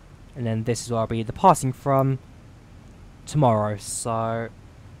is. And then this is where I'll be departing from tomorrow. So,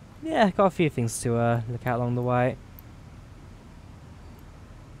 yeah, got a few things to look at along the way.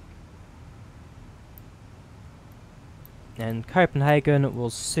 And Copenhagen will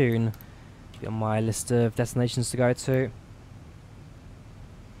soon be on my list of destinations to go to.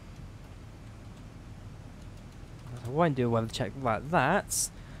 I won't do a weather check like that.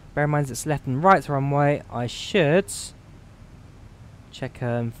 Bear in mind it's left and right runway. I should check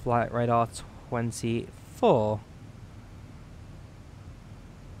flight radar 24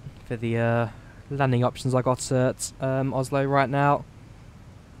 for the landing options I got at Oslo right now.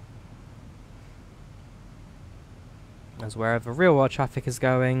 As wherever real world traffic is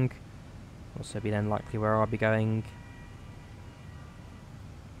going, also be then likely where I'll be going.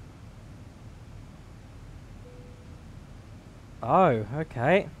 Oh,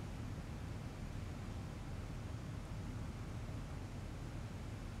 okay.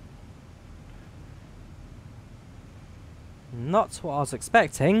 Not what I was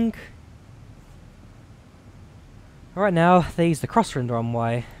expecting. Right now, they use the crosswind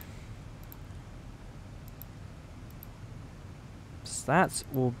runway. So that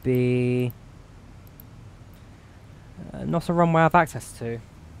will be not a runway I have access to.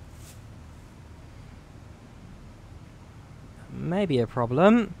 Maybe a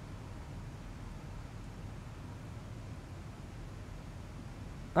problem.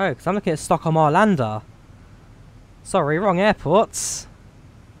 Oh, because I'm looking at Stockholm Arlanda. Sorry, wrong airports.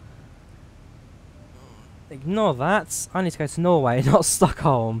 Ignore that. I need to go to Norway, not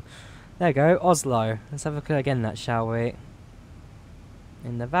Stockholm. There we go, Oslo. Let's have a look again that, shall we?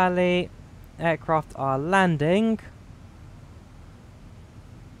 In the valley. Aircraft are landing.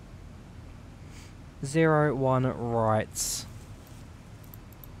 01 right.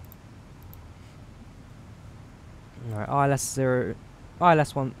 Alright, ILS 0...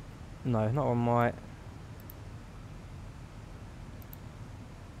 ILS 1... No, not on my...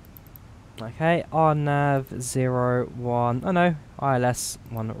 Okay, RNAV 01... Oh no, ILS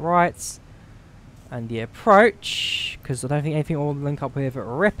 1 right. And the approach, because I don't think anything will link up with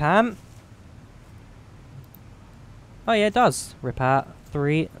Ripam. Oh yeah, it does. Ripam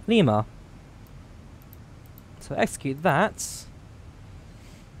 3 Lima. So execute that.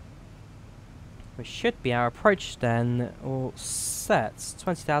 Which should be our approach then, all set.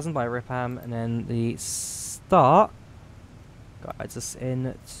 20,000 by Ripam, and then the start guides us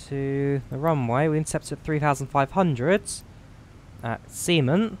into the runway. We intercepted 3,500. at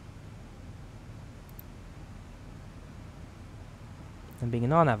Seaman. Then being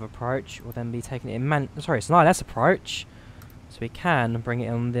an RNAV approach, will then be taking it in sorry, it's an ILS approach, so we can bring it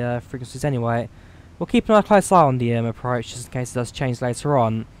on the frequencies anyway. We'll keep a close eye on the approach, just in case it does change later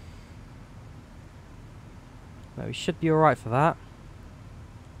on. But we should be alright for that.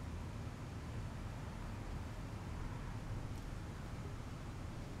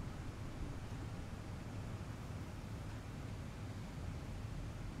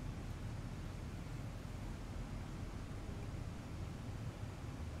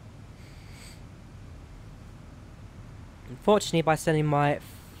 Unfortunately, by spending my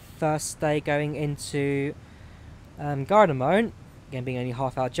first day going into Gardermoen, again being only a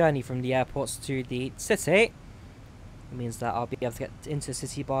half-hour journey from the airports to the city, it means that I'll be able to get into the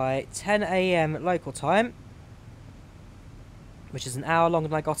city by 10 AM local time, which is an hour longer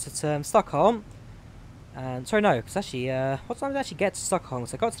than I got at Stockholm. And sorry, no, because actually, what time did I actually get to Stockholm?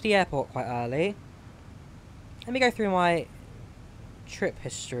 So I got to the airport quite early. Let me go through my trip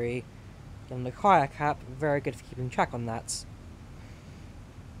history. On the kayak app, very good for keeping track on that.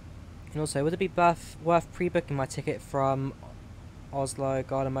 And also, would it be worth pre-booking my ticket from Oslo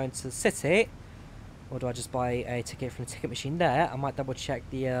Gardermoen to the city, or do I just buy a ticket from the ticket machine there? I might double check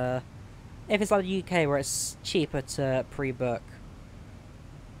the if it's like the UK where it's cheaper to pre-book,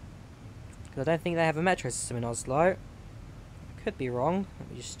 because I don't think they have a metro system in Oslo. Could be wrong.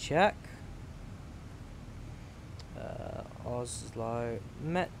 Let me just check. Oslo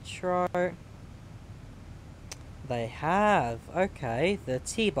Metro. They have. Okay, the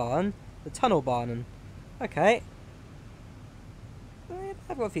T-Bahn, the Tunnel Bahn. Okay.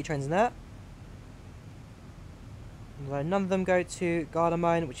 I've got a few trains in there. Although none of them go to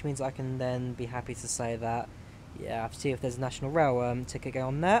Gardermoen, which means I can then be happy to say that, yeah, I have to see if there's a National Rail ticket going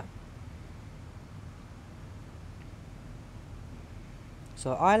on there.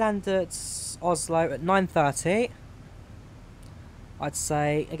 So I land at Oslo at 9:30. I'd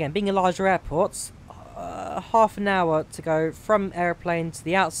say, again, being a larger airport, half an hour to go from airplane to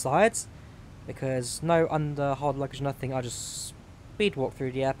the outside, because no hold luggage, nothing. I just speed walk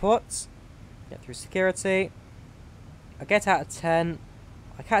through the airport, get through security. I get out at 10.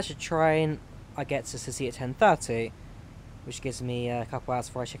 I catch a train. I get to the city at 10:30, which gives me a couple hours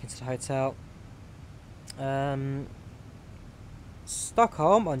before I check into the hotel.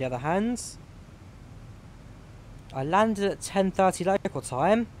 Stockholm, on the other hand, I landed at 10:30 local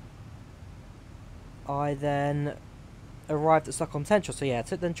time. I then arrived at Stockholm Central. So yeah, I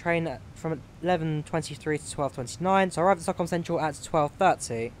took the train from 11:23 to 12:29. So I arrived at Stockholm Central at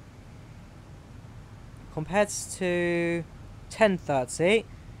 12:30. Compared to 10:30,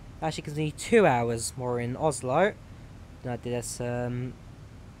 actually gives me 2 hours more in Oslo than I did at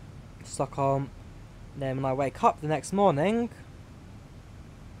Stockholm. Then when I wake up the next morning,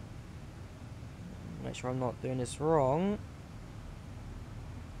 make sure I'm not doing this wrong.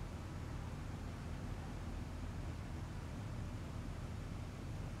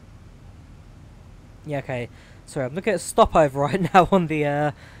 Yeah, okay. Sorry, I'm looking at a stopover right now on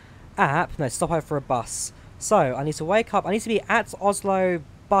the app. No, stopover for a bus. So, I need to wake up. I need to be at Oslo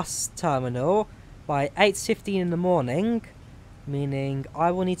bus terminal by 8:15 in the morning. Meaning,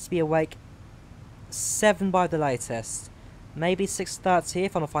 I will need to be awake 7 by the latest. Maybe 6:30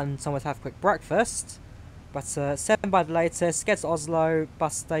 if I'm not finding somewhere to have a quick breakfast. But 7 by the latest, get to Oslo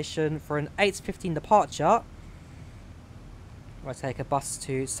bus station for an 8:15 departure. I take a bus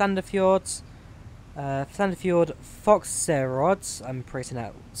to Sandefjord. Sandefjord Foxerod. I'm pronouncing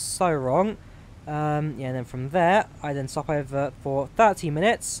that so wrong. Yeah, and then from there, I then stop over for 30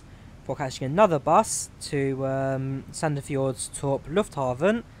 minutes before catching another bus to Sandefjord's Torp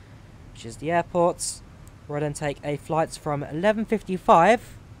Lufthaven, which is the airport, where I then take a flight from 11:55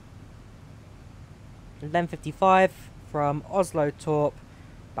 from Oslo Torp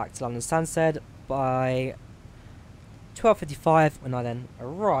back to London Stansted by 12:55 when I then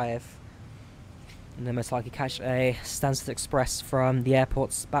arrive. And then most likely catch a Stansted Express from the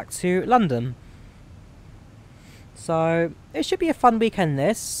airports back to London. So it should be a fun weekend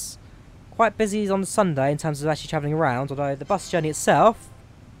this. Quite busy on Sunday in terms of actually travelling around, although the bus journey itself.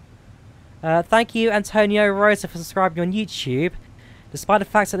 Thank you Antonio Rosa for subscribing on YouTube, despite the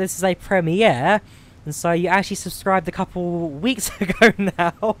fact that this is a premiere, and so you actually subscribed a couple weeks ago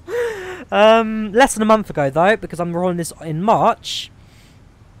now. Less than a month ago though, because I'm rolling this in March.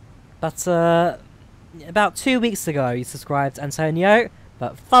 But about 2 weeks ago you subscribed, Antonio,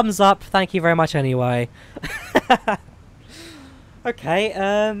 but thumbs up, thank you very much anyway. Okay,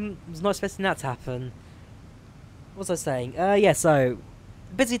 was not expecting that to happen. What was I saying? Yeah, so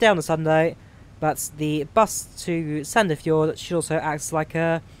busy day on a Sunday. But the bus to Sandefjord should also act like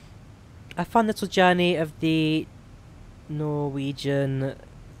a fun little journey of the Norwegian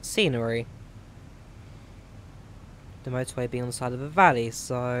scenery. The motorway being on the side of a valley,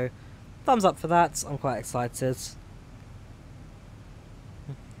 so thumbs up for that. I'm quite excited.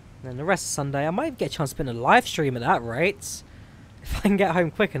 And the rest of Sunday, I might get a chance to put in a live stream at that rate. If I can get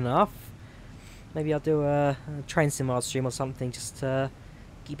home quick enough. Maybe I'll do a train sim stream or something just to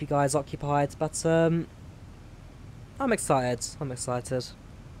keep you guys occupied. But I'm excited. I'm excited.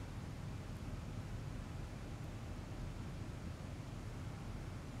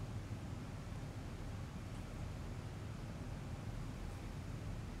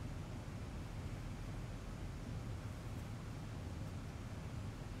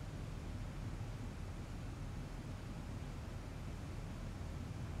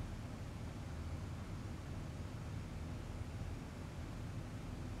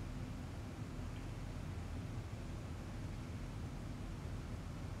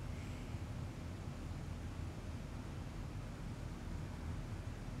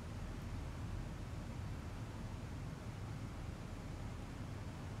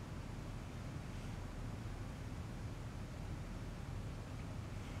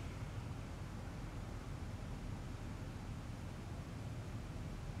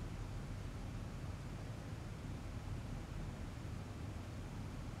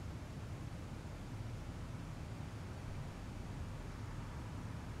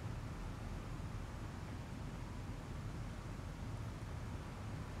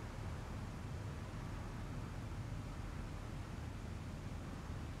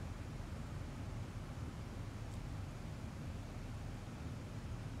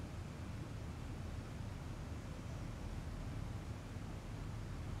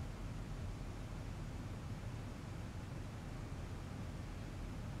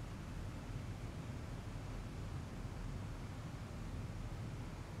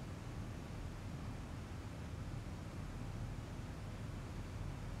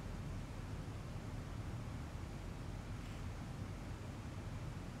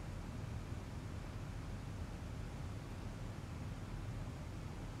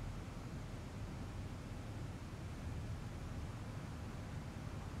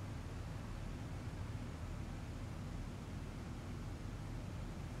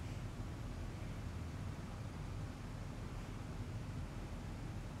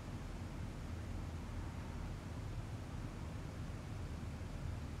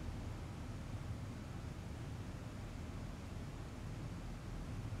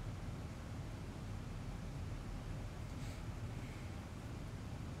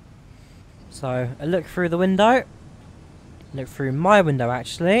 So, a look through the window. Look through my window,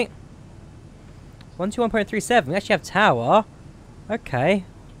 actually. 121.37. We actually have tower. Okay.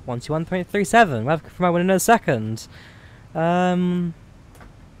 121.37. We'll have from my window in a second. Sounds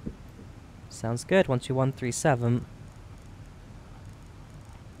good. 121.37.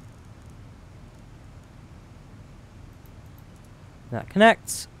 That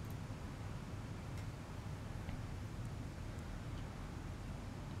connects.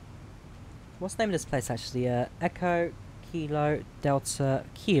 What's the name of this place actually? Echo Kilo Delta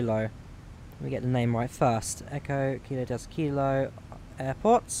Kilo. Let me get the name right first. Echo Kilo Delta Kilo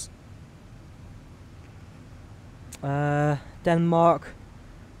Airports. Denmark.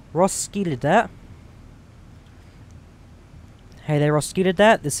 Roskilde. Hey there,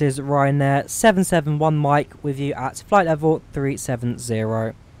 Roskilde. This is Ryanair 771 Mike with you at flight level 370.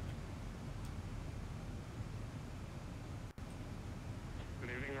 Good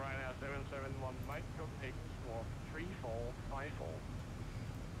evening, Ryanair 771 Mike, code X for 3454.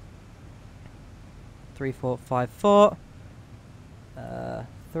 3454.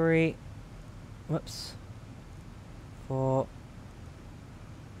 3. Whoops. 4.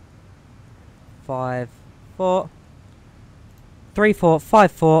 5 4.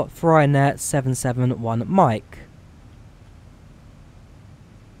 3454 for Ryanair 771 Mike.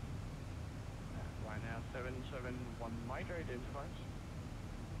 Ryanair 771 Mike identified.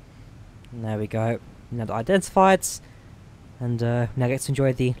 There we go. Now that identified. And now I get to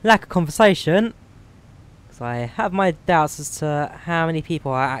enjoy the lack of conversation. Because I have my doubts as to how many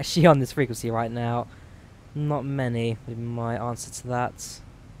people are actually on this frequency right now. Not many would be my answer to that.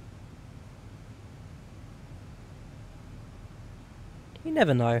 You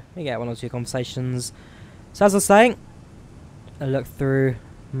never know. You get one or two conversations. So as I was saying, a look through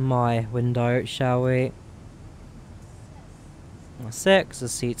my window, shall we? 6. The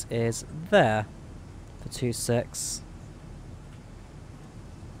seat is there for 2-6.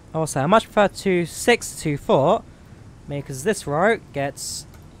 I will say I much prefer 2-6 to 2-4, because this row gets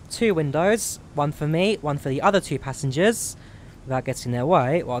 2 windows, one for me, one for the other 2 passengers, without getting in their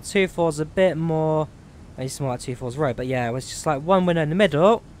way, while 2-4's a bit more, it's more like 2-4's road, but yeah, it was just like one window in the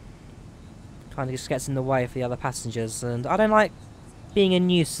middle, kind of just gets in the way for the other passengers, and I don't like being a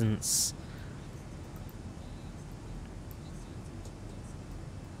nuisance.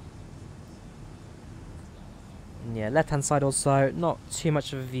 Yeah, left hand side also, not too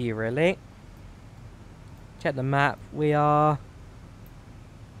much of a view really. Check the map, we are...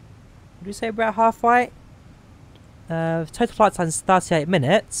 What do we say, we're about halfway? Total flight time is 38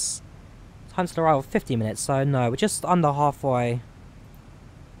 minutes. Time to arrival 50 minutes, so no, we're just under halfway.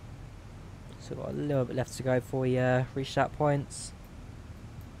 So we've got a little bit left to go before we reach that point.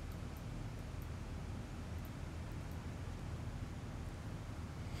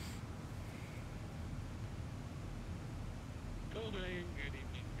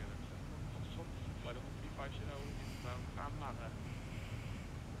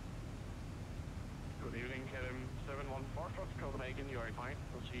 Good evening, KLM 714 Fox Copenhagen, you are fine.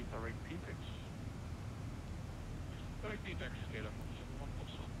 Proceed direct PTX. Direct PTX, KLM 714.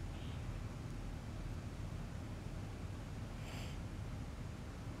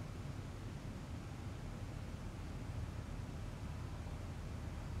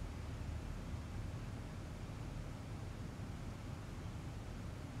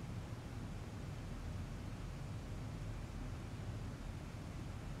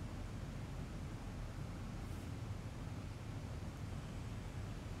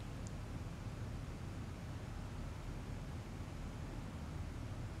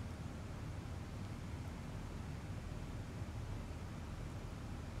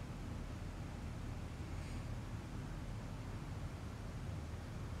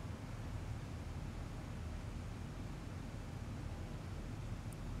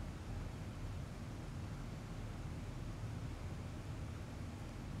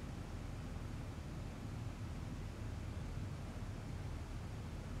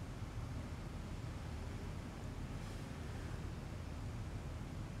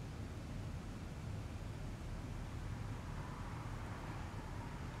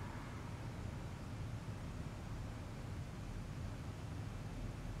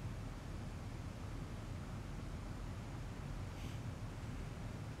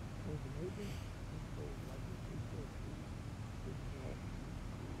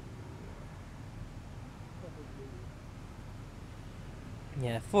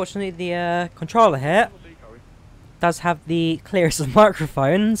 Yeah, fortunately the controller here does have the clearest of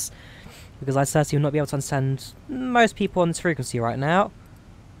microphones, because I certainly will not be able to understand most people on this frequency right now.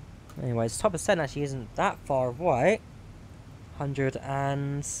 Anyways, top percent actually isn't that far away.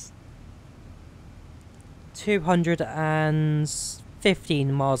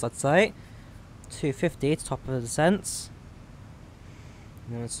 215 miles, I'd say. 250 to top of the descent.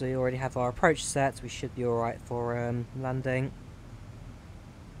 And so we already have our approach set. We should be alright for landing.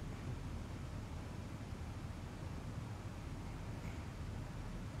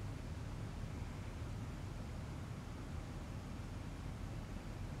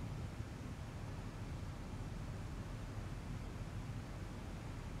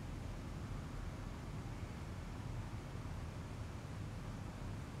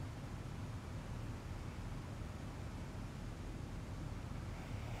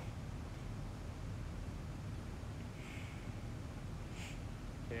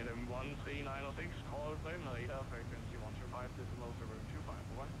 KLM 13906, call plane radar frequency 125, decimal 025,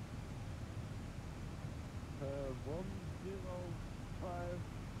 over.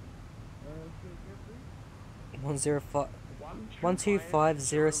 105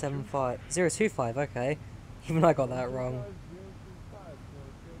 125075 025, okay. Even I got that wrong.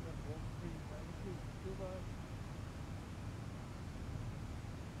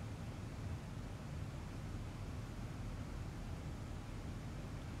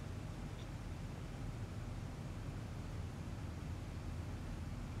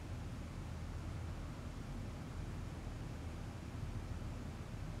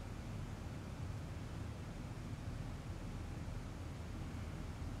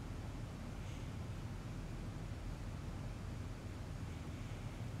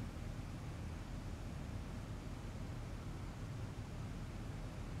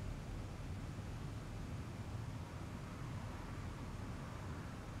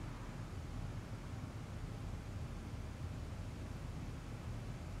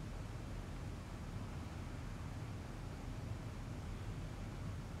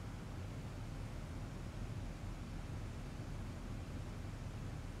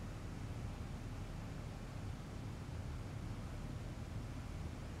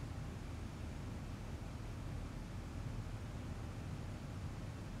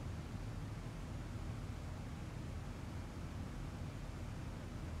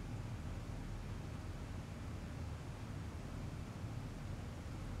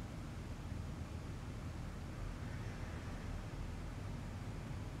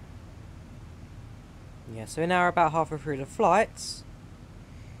 Yeah, so we're now about halfway through the flight.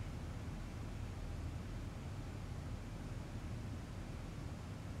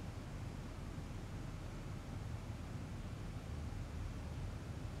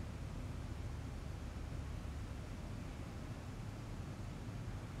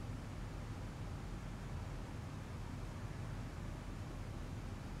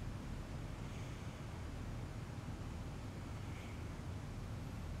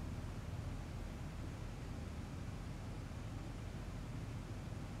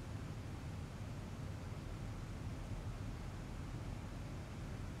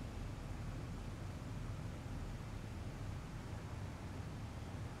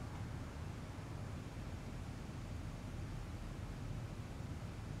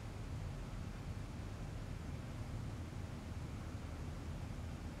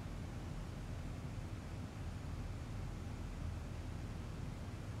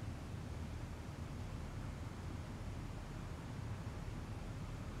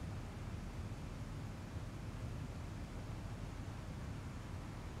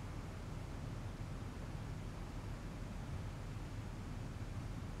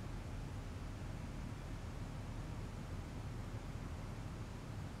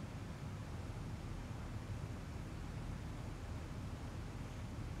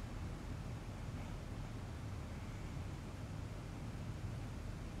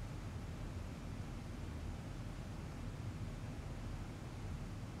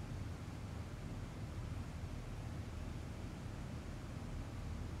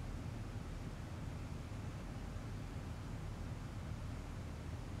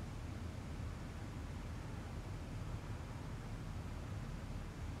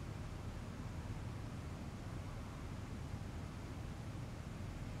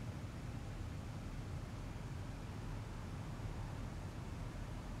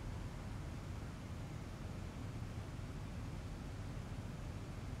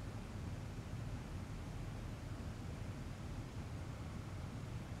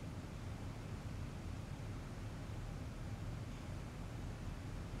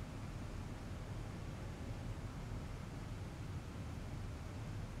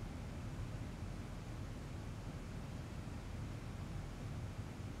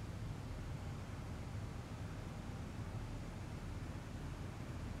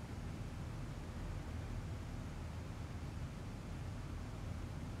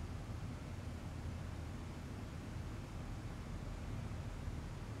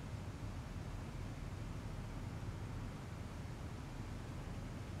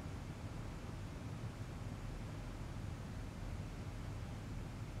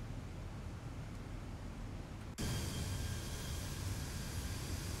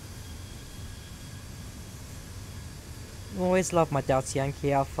 Always love my Delta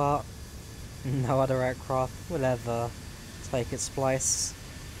Yankee Alpha. No other aircraft will ever take its place.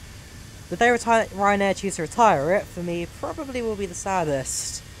 The day Ryanair choose to retire it, for me, probably will be the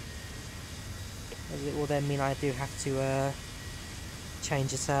saddest. As it will then mean I do have to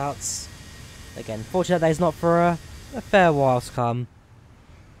change it out. Again, fortunate that it's not for a fair while to come.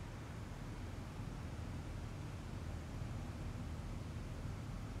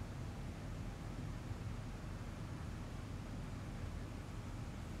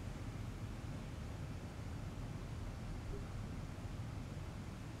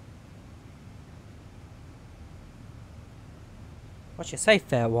 I should say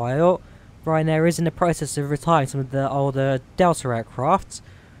fair while. Ryanair is in the process of retiring some of the older Delta aircraft,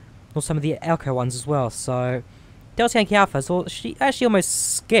 or some of the Elco ones as well. So Delta Yankee Alpha actually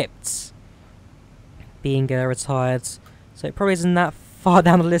almost skipped being retired. So it probably isn't that far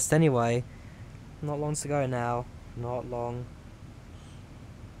down the list anyway. Not long to go now. Not long.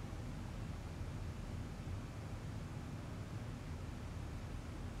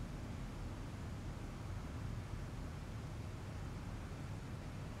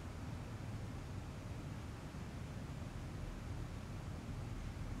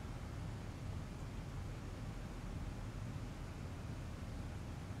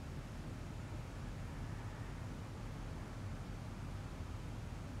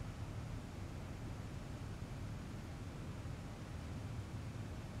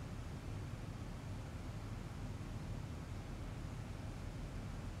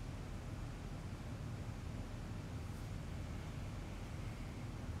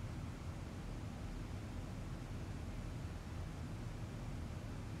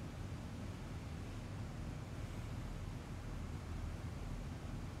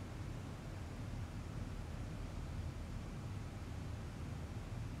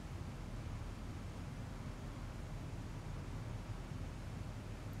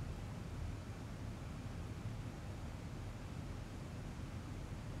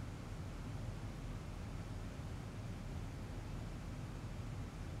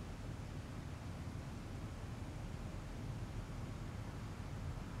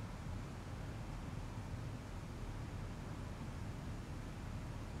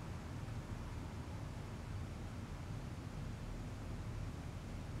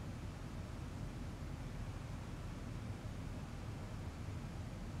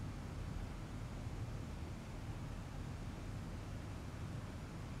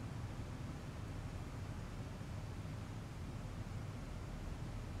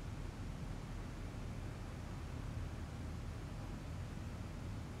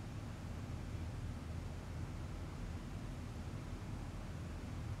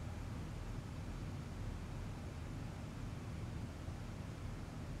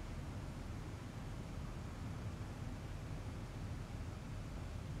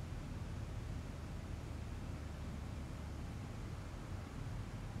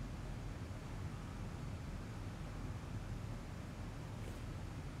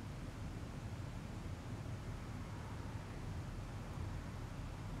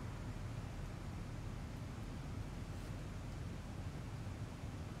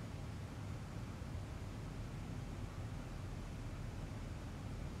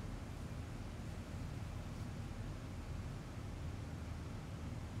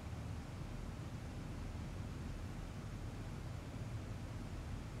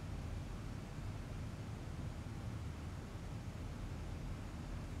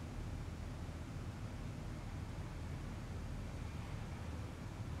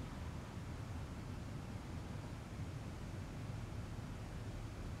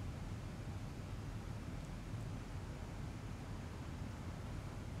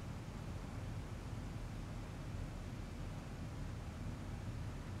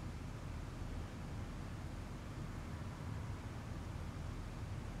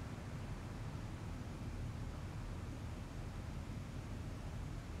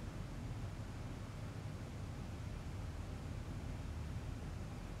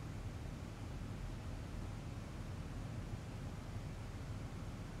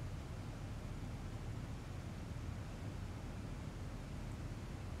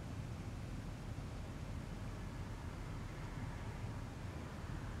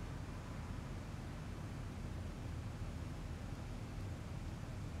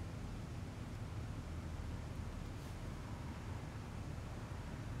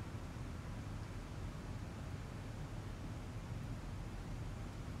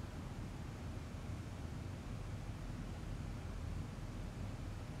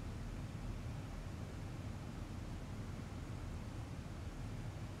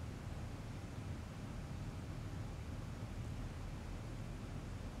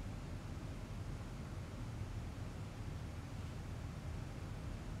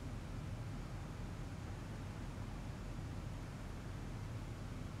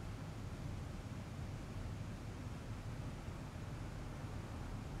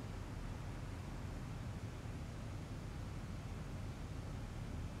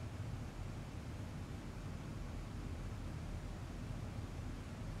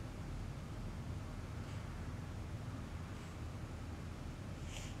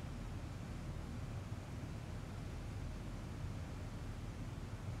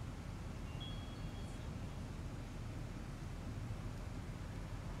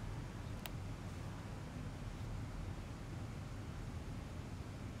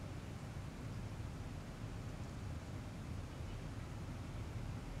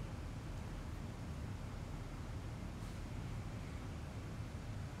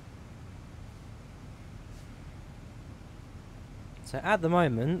 So at the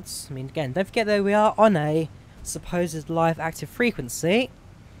moment, I mean, again, don't forget that we are on a supposed live active frequency.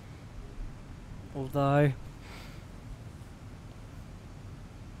 Although,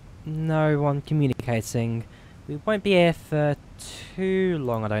 no one communicating. We won't be here for too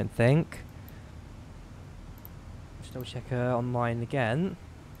long, I don't think. Just double check online again.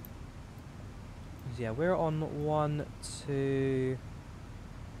 Yeah, we're on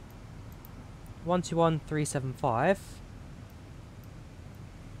 121375.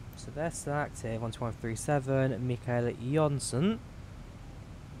 So they're still active. 12137, Mikael Jonsson.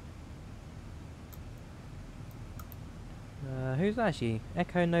 Who's that actually?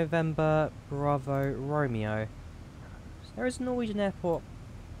 Echo November Bravo Romeo. So there is a Norwegian airport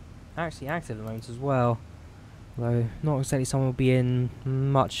actually active at the moment as well. Though not exactly someone will be in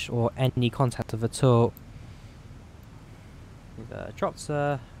much or any contact of at all. We've dropped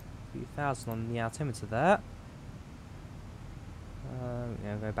a few thousand on the altimeter there.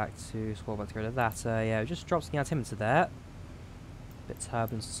 Yeah, go back to scroll back to get rid of that. Yeah, it just drops the altimeter there. Bit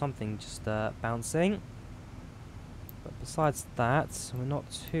turbulence or something just bouncing. But besides that, we're not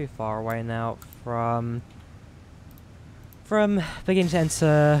too far away now from beginning to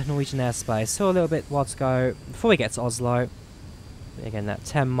enter Norwegian airspace. So a little bit while to go before we get to Oslo. Again, that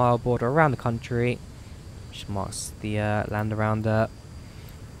 10-mile border around the country, which marks the land around it.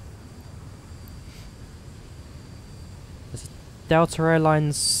 There's Delta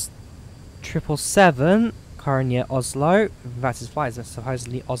Airlines 777 currently at Oslo. In fact, his flight is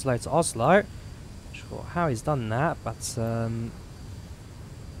supposedly Oslo to Oslo. Not sure how he's done that, but there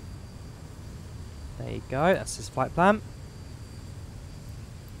you go. That's his flight plan.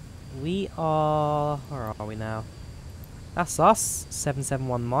 We are... where are we now? That's us.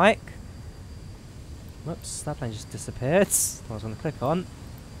 771 Mike. Whoops, that plane just disappeared. I was going to click on.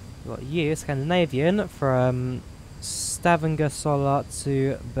 We've got you, Scandinavian, from Stavanger Sola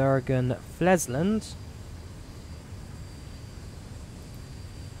to Bergen Flesland.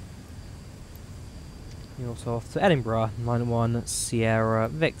 You're also off to Edinburgh, 91 Sierra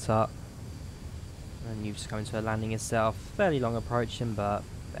Victor. And you've just come into a landing yourself. Fairly long approaching, but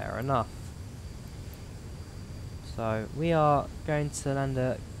fair enough. So we are going to land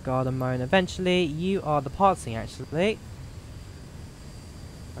at Gardermoen eventually. You are departing actually.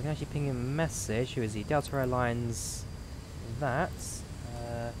 I can actually ping him a message. Who is he? Delta Airlines. That.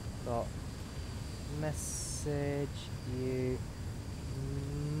 Got message. You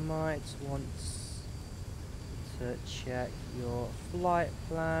might want to check your flight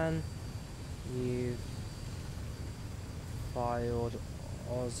plan. You've filed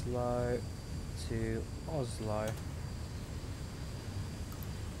Oslo to Oslo.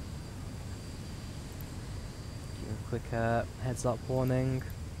 Give a quick heads up warning.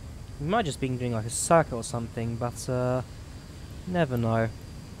 We might just be doing like a circuit or something, but never know.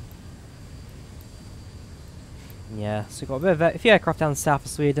 Yeah, so we've got a bit of a few aircraft down south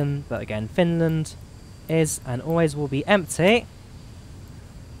of Sweden, but again, Finland is and always will be empty.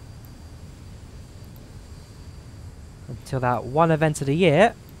 Until that one event of the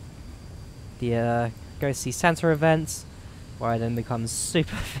year, the Go See Santa event, where it then becomes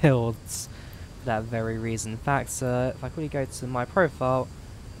super filled for that very reason. In fact, if I quickly go to my profile,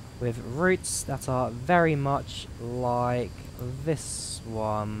 with routes that are very much like this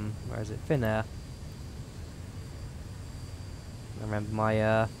one. Where is it? Finnair. I remember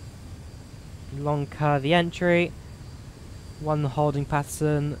my long curvy entry, one holding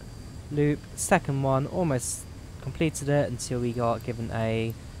pattern loop, second one almost completed it until we got given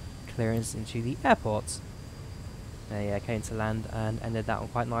a clearance into the airport. Yeah, came to land and ended that one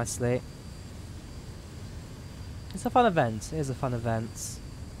quite nicely. It's a fun event. It is a fun event.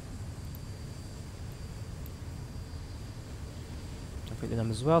 I'll put the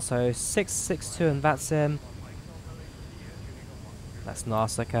numbers as well. So 662 and VATSIM. That's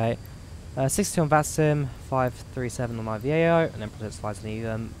nice. Okay. 62 on VATSIM, 537 on my VAO, and then project slides need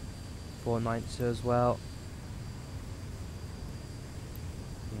 492 as well.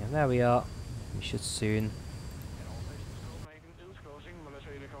 Yeah, there we are. We should soon.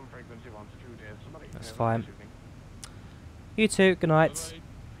 That's fine. You too, good night.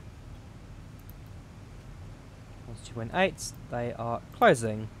 2.8, they are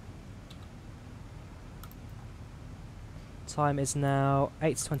closing. Time is now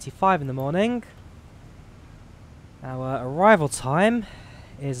 8:25 in the morning. Our arrival time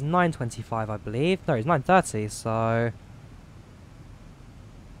is 9:25, I believe. No, it's 9:30, so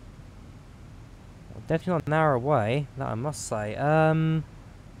definitely not an hour away, that I must say. Go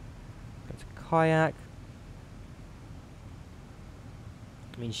to kayak.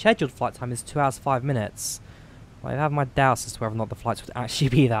 I mean, scheduled flight time is 2 hours 5 minutes. I have my doubts as to whether or not the flights would actually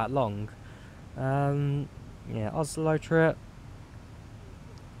be that long. Yeah, Oslo trip.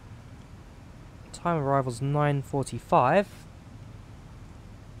 Time of arrival is 9:45.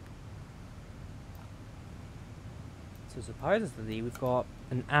 So supposedly we've got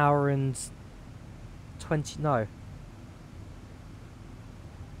an hour and 20. No.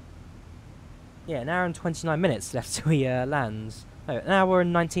 Yeah, an hour and 29 minutes left till he lands. No, an hour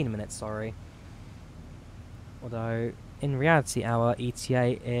and 19 minutes, sorry. Although, in reality, our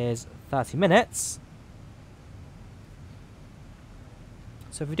ETA is 30 minutes.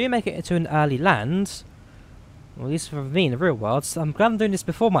 So if we do make it into an early land, well, at least for me in the real world, so I'm glad I'm doing this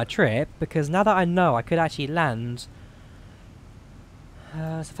before my trip, because now that I know I could actually land,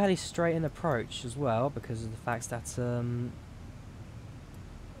 it's a fairly straight in approach as well, because of the fact that, no,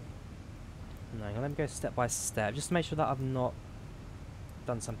 let me go step by step, just to make sure that I've not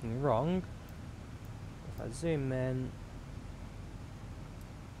done something wrong. If I zoom in,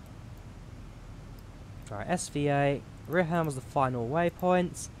 right, SVA, rear helm was the final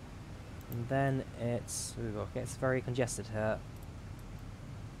waypoint, and then it's, ooh, it gets very congested here.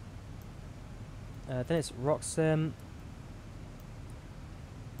 Then it's Roxham.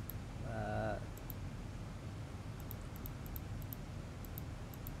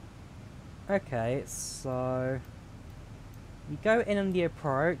 Okay, so we go in on the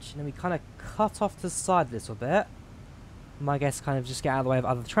approach, and then we kind of cut off to the side a little bit. My guess kind of just get out of the way of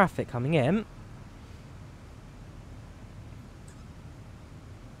other traffic coming in.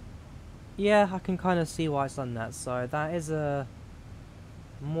 Yeah, I can kind of see why it's done that. So that is a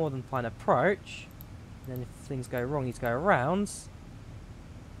more than fine approach. And then if things go wrong, you need to go around.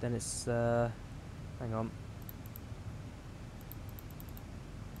 Then it's hang on.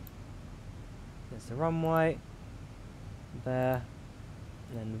 There's the runway there,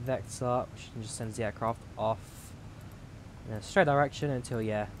 and then the vector, which just sends the aircraft off in a straight direction until we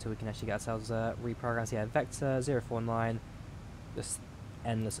can actually get ourselves reprogrammed. So yeah, vector 049, just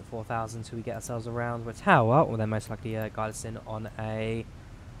endless at 4,000 until we get ourselves around the tower, or then most likely guide us in on a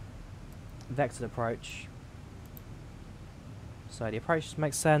vectored approach. So the approach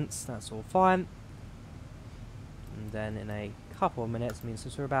makes sense, that's all fine. And then in a couple of minutes, means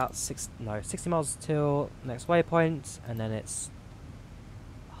we're about 60 miles till next waypoint, and then it's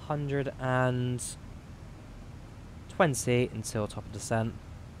 120 until top of descent.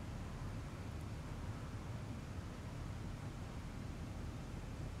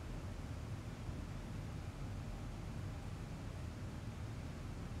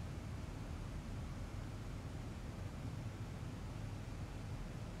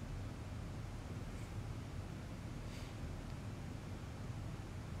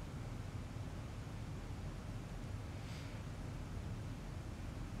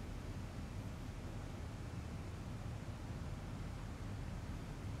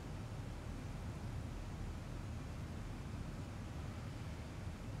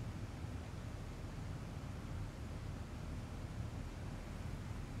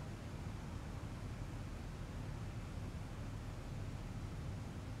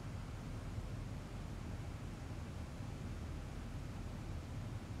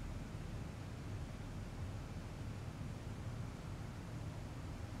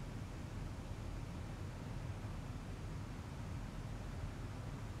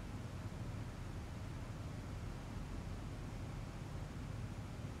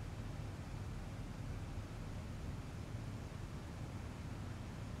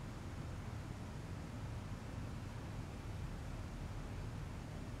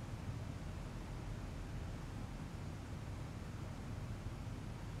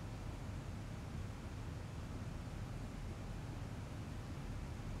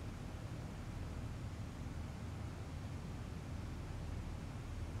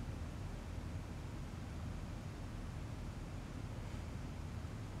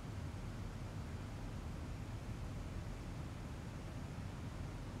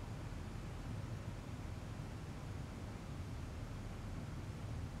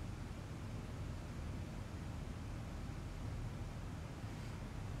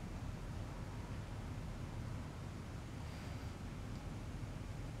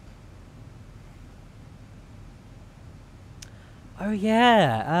 Oh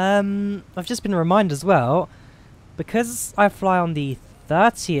yeah, I've just been reminded as well, because I fly on the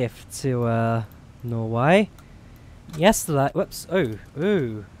 30th to Norway. Yesterday, whoops, did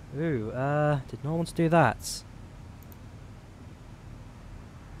not want to do that.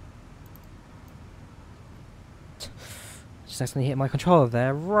 Just accidentally hit my controller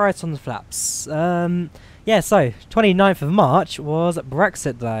there, right on the flaps. Yeah, so 29th of March was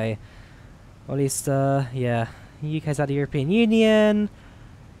Brexit Day. Or at least, yeah. UK's out of the European Union.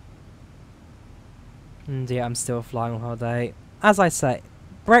 And yeah, I'm still flying on holiday. As I say,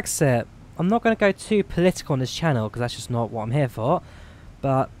 Brexit. I'm not going to go too political on this channel because that's just not what I'm here for.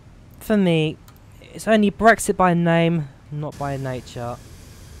 But for me, it's only Brexit by name, not by nature.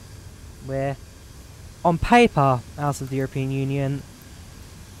 We're on paper out of the European Union.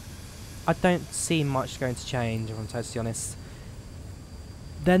 I don't see much going to change, if I'm totally honest.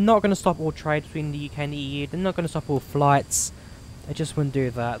 They're not going to stop all trade between the UK and the EU. They're not going to stop all flights. They just wouldn't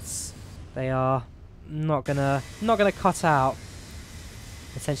do that. They are not gonna cut out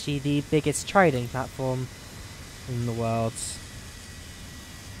essentially the biggest trading platform in the world.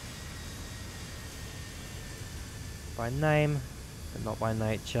 By name, but not by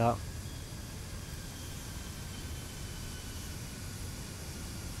nature.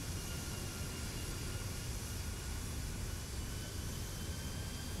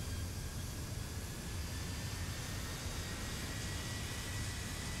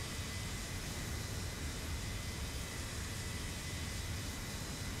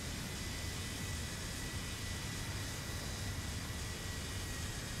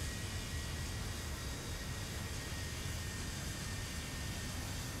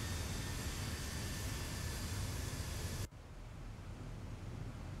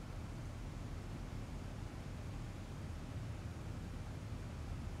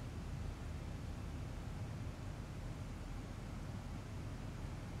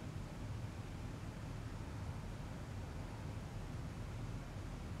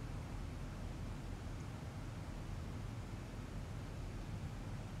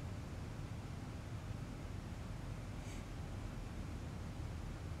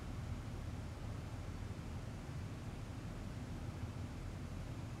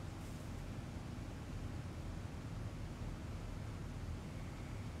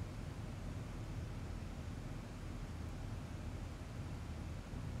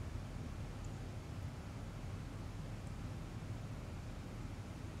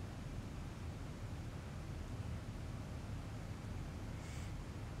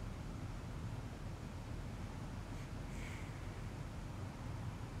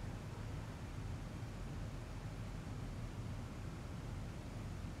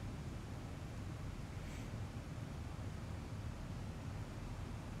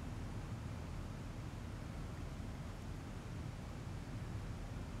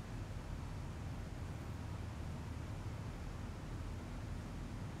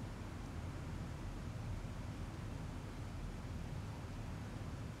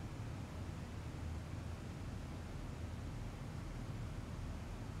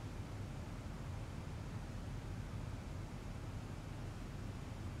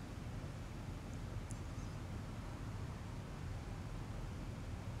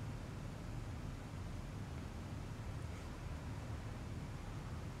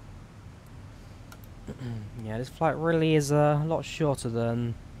 Yeah, this flight really is a lot shorter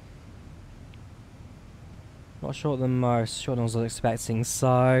than most, shorter than I was expecting.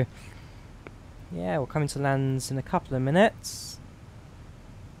 So yeah, we're coming to land in a couple of minutes.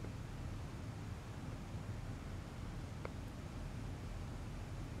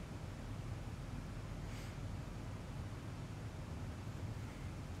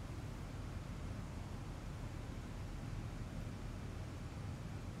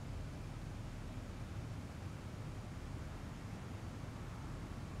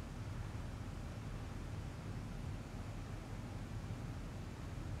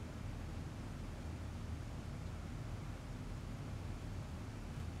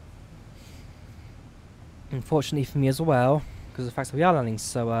 Unfortunately for me as well, because of the fact that we are landing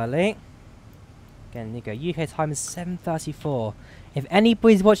so early. Again, there you go. UK time is 7:34. If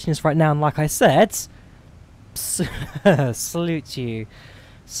anybody's watching this right now, and like I said, salute you.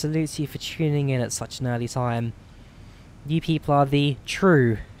 Salute you for tuning in at such an early time. You people are the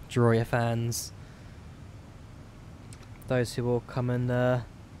true Drawyah fans. Those who will come and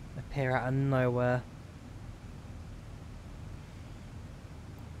appear out of nowhere.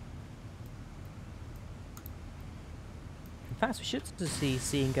 In fact, we should see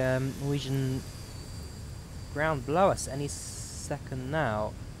seeing Norwegian ground below us any second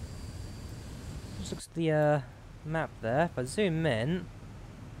now. Just looks at the map there. If I zoom in,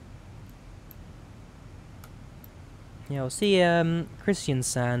 yeah, we'll see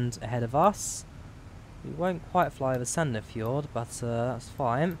Kristiansand ahead of us. We won't quite fly over Sandefjord, but that's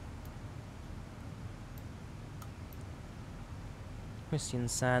fine.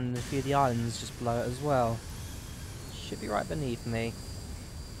 Kristiansand and a few of the islands just below it as well. Should be right beneath me.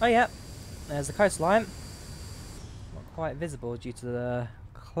 Oh yeah, there's the coastline. Not quite visible due to the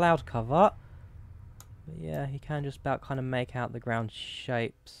cloud cover. But yeah, he can just about kind of make out the ground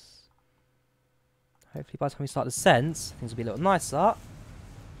shapes. Hopefully by the time we start descent, things will be a little nicer.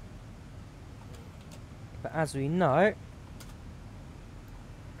 But as we know,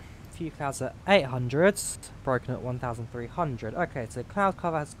 few clouds at 800, broken at 1300. Okay, so cloud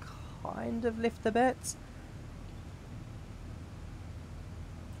cover has kind of lifted a bit.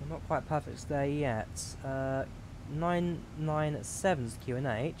 We're not quite perfect there yet. 997's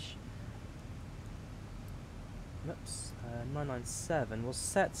QNH. Oops, 997. We'll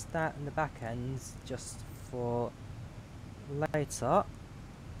set that in the back end just for later.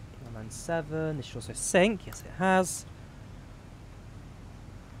 997. This should also sync. Yes, it has.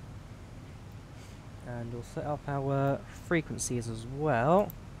 And we'll set up our frequencies as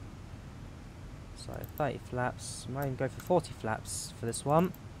well. So 30 flaps. I'm going to go for 40 flaps for this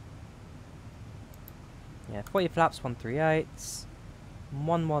one. Yeah, 40 flaps, 138,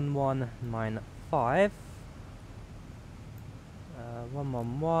 11195,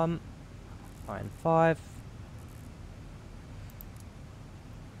 11195,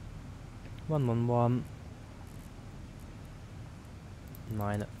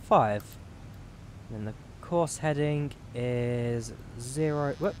 11195. And the course heading is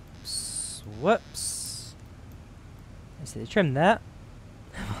 0. Whoops. I see the trim there.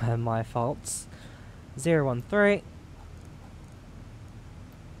 My faults. 013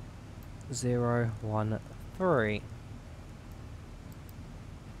 013.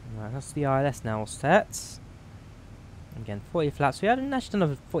 Right, that's the ILS now set. Again, 40 flaps. We haven't actually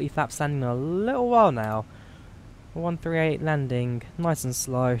done a 40 flap landing in a little while now. 138 landing, nice and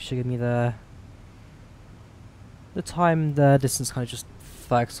slow. Should give me the time, the distance, kind of just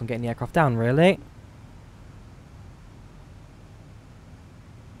focus on getting the aircraft down, really.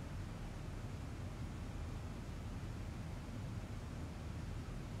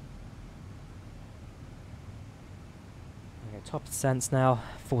 Okay, top descents now,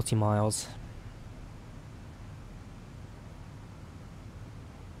 40 miles.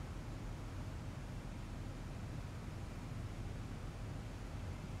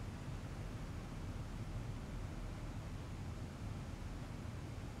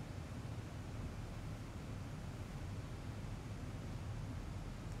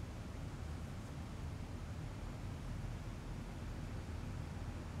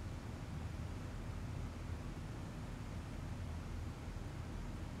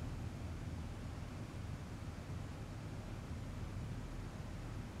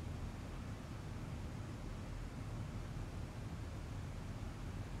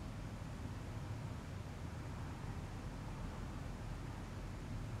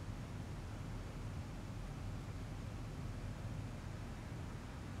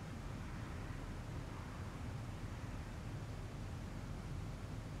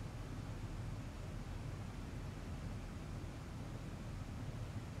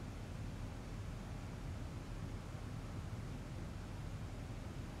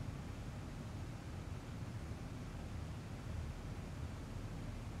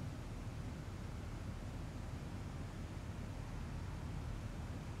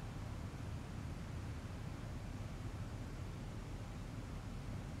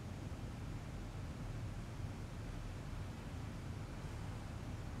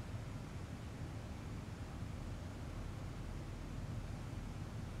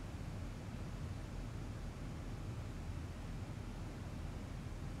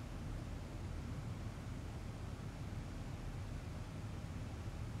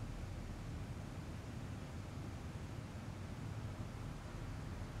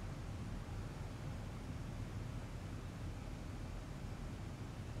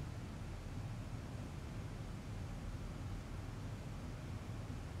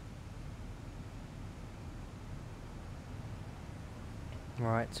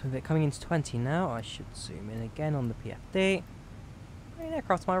 Right, so with it coming into 20 now, I should zoom in again on the PFD. Main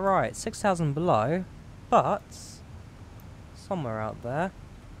aircraft to my right, 6,000 below, but somewhere out there.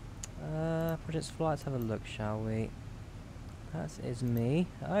 Project's flight, let's have a look, shall we? That is me.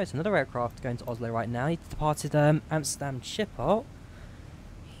 Oh, it's another aircraft going to Oslo right now. He departed Amsterdam Schiphol.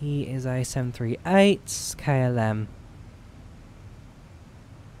 He is a 738 KLM.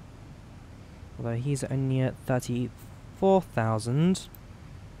 Although he's only at 34,000.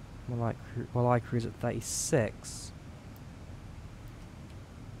 While I cruise at 36.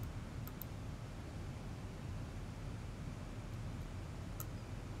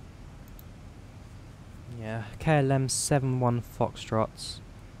 Yeah, KLM 71 Foxtrots.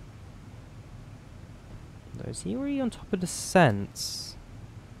 Though, is he really on top of descents?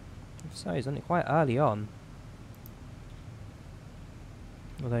 If so, he's only quite early on.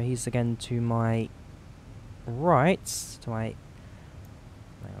 Although he's again to my right. Do I...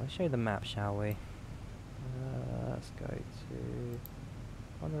 Let's show you the map, shall we? Let's go to...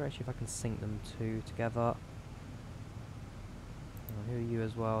 I wonder actually if I can sync them two together. Who are you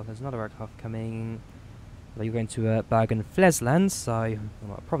as well? There's another aircraft coming. Well, you're going to Bergen-Flesland, so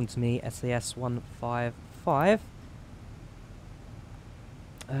not a problem to me. SAS 155.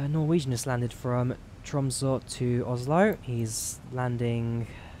 Norwegian has landed from Tromsø to Oslo. He's landing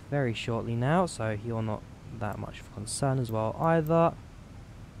very shortly now, so you're not that much of a concern as well either.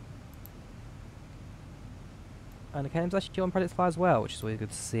 And the KLM's actually on Project Fly as well, which is always good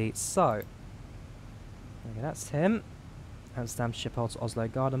to see. So, okay, that's him. Amsterdam Schiphol to Oslo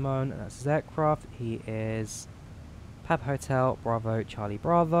Gardermoen, and that's his aircraft. He is Papa Hotel Bravo Charlie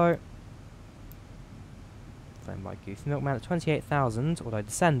Bravo. Flown by Goofy Milkman at 28,000, although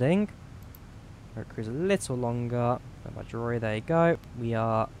descending. Road cruise a little longer. Flown by Drawyah, there you go. We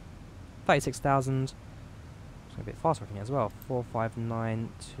are 36,000. It's a bit fast working as well. 459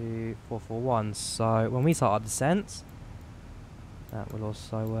 to 441. So when we start our descent, that will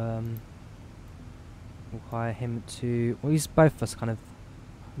also require him to, well, use both of us kind of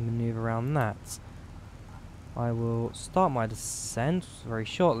maneuver around that. I will start my descent very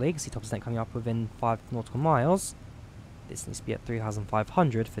shortly because the top descent coming up within 5 nautical miles. This needs to be at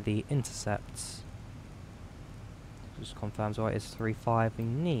 3,500 for the intercept. Just confirms what it is 3.5 we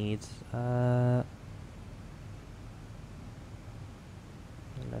need.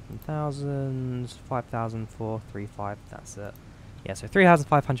 11,000, 5,000 for 3.5, that's it. Yeah, so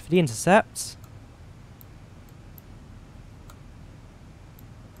 3,500 for the intercept.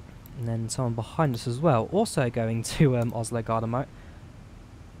 And then someone behind us as well, also going to Oslo Gardermoen.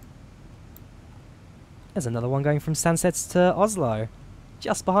 There's another one going from Stansted to Oslo,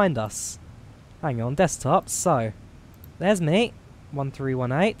 just behind us. Hang on, desktop, so, there's me,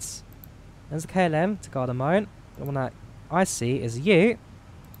 1318. There's a KLM to Gardermoen. The one that I see is you.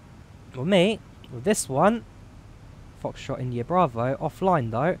 Well, me, with this one, Foxtrot India Bravo,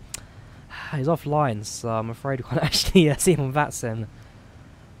 offline though. He's offline, so I'm afraid we can't actually see him on VATSIM.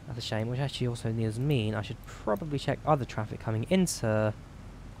 That's a shame, which actually also does mean I should probably check other traffic coming into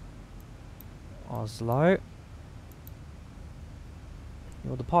Oslo.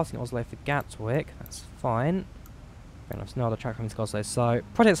 You're departing Oslo for Gatwick, that's fine. Fair enough, no other traffic coming to Oslo. So,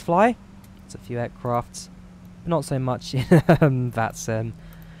 Projects Fly, it's a few aircrafts, but not so much in VATSIM.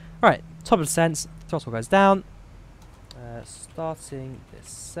 Right, top of descent, throttle goes down. Starting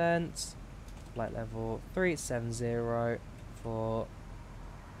descent, flight level 370 for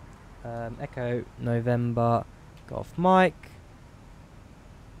Echo November Golf Mike.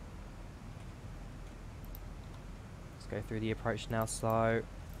 Let's go through the approach now. So,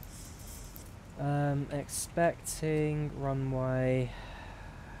 expecting runway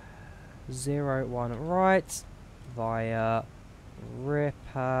 01 right via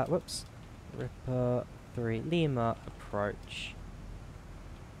Ripper 3 Lima approach.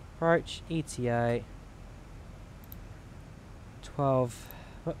 ETA 12,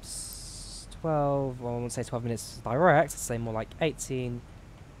 well, I won't say 12 minutes direct, I'd say more like 18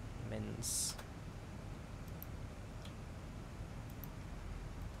 minutes.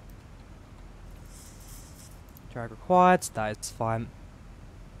 Drag required, that is fine.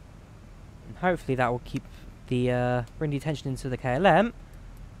 And hopefully that will keep the bring the attention into the KLM,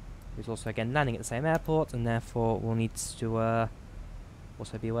 who's also again landing at the same airport, and therefore will need to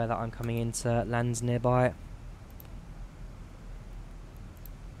also be aware that I'm coming in to land nearby.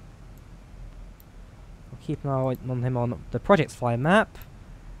 I'll keep an eye on him on the Projects Fly map,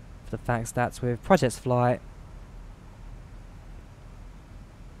 for the fact that with Projects Fly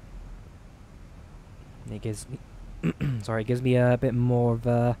it gives me sorry, it gives me a bit more of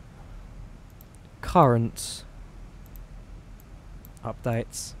a current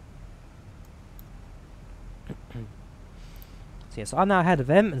updates. So yeah, so I'm now ahead of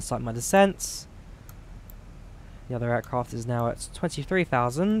him and starting my descents. The other aircraft is now at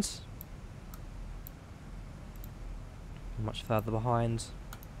 23,000. Much further behind.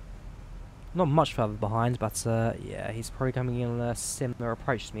 Not much further behind, but yeah, he's probably coming in on a similar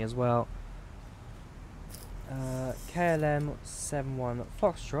approach to me as well. KLM 71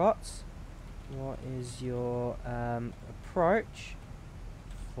 Foxtrot. What is your approach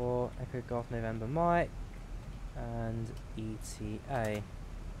for Echo Golf November Mike and ETA?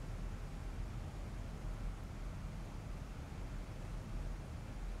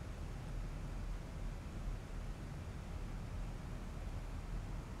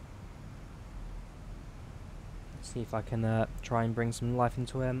 Let's see if I can try and bring some life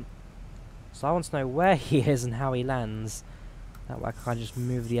into him. So I want to know where he is and how he lands. That way I can just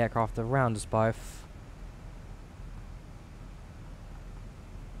move the aircraft around us both.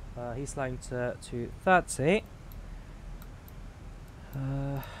 He's slowing to 30.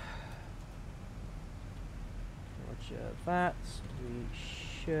 Roger that. We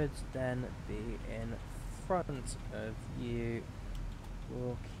should then be in front of you.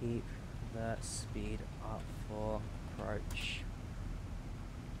 We'll keep the speed up for approach.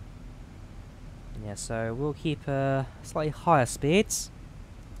 Yeah, so we'll keep slightly higher speeds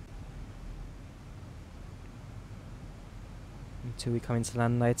until we come into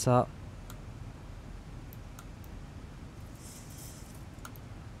land later.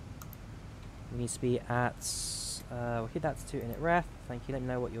 We need to be at, we'll keep that to 2 init ref. Thank you. Let me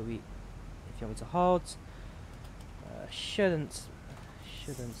know what you'll be, if you want me to hold. Shouldn't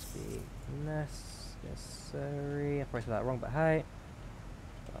be necessary. I probably said that wrong, but hey,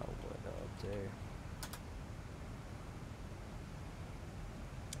 that will do.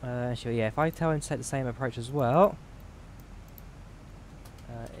 Sure, yeah. If I tell him to take the same approach as well,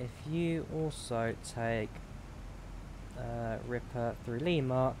 if you also take Ripper through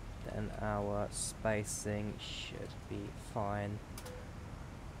Lima, then our spacing should be fine.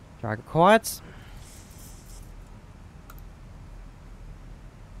 Drag required.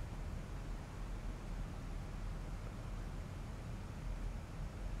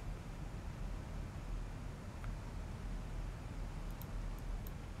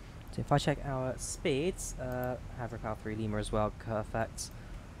 So if I check our speeds, have Ripper through Lima as well, perfect.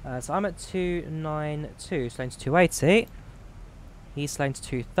 So I'm at 292, slowing to 280. He's slowing to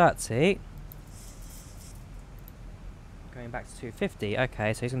 230. Going back to 250.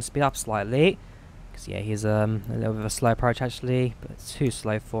 Okay, so he's going to speed up slightly. Because, yeah, he's a little bit of a slow approach, actually. But it's too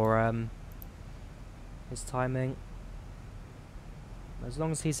slow for his timing. As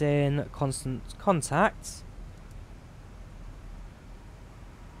long as he's in constant contact,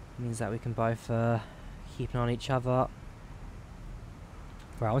 means that we can both keep an eye on each other.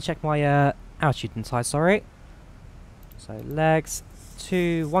 Right, I'll check my altitude and tie, sorry. So legs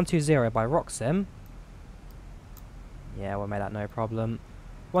 120 by Roxim. Yeah, we'll make that no problem.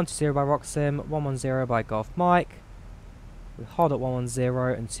 120 by Roxim, 110 by Golf Mike. We hold at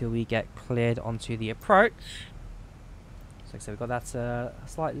 110 until we get cleared onto the approach. So we've got that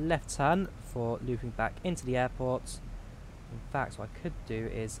slight left turn for looping back into the airport. In fact, what I could do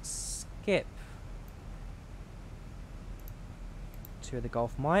is skip 2 of the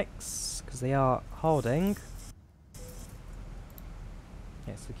Golf Mikes, because they are holding.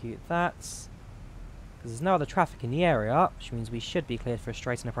 Execute that. Because there's no other traffic in the area, which means we should be cleared for a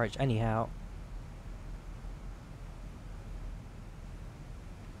straight-in approach anyhow.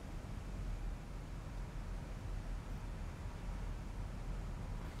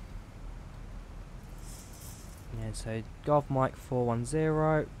 And so Golf Mike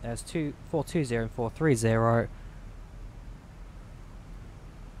 410, there's 420 and 430.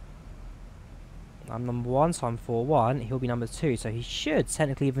 I'm number 1, so I'm 4-1. He'll be number 2, so he should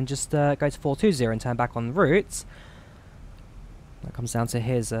technically even just go to 420 and turn back on route. That comes down to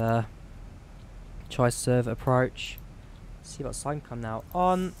his choice of approach. Let's see what sign come now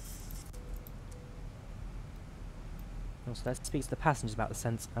on. Also, let's speak to the passengers about the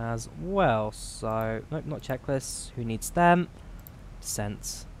scent as well. So, nope, not checklists. Who needs them?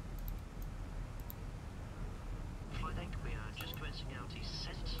 Scent.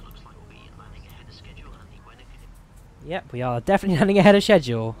 Yep, we are definitely landing ahead of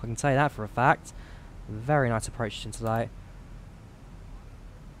schedule. I can tell you that for a fact. Very nice approach tonight.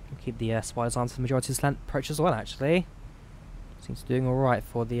 We'll keep the spiders on for the majority of the slant approach as well, actually. Seems to be doing alright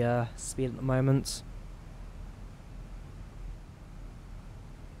for the speed at the moment.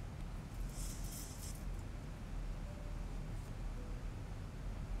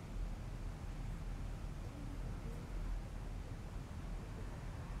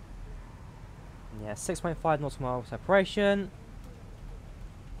 Yeah, 6.5 nautical mile separation.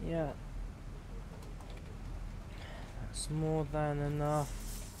 Yeah. That's more than enough.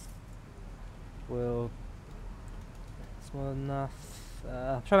 It's more than enough.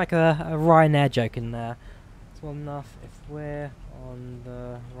 I'm trying to make a Ryanair joke in there. It's more than enough if we're on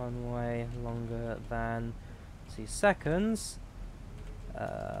the runway longer than 2 seconds.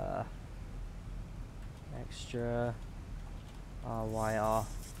 Extra RYR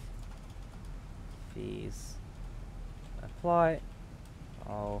fees apply.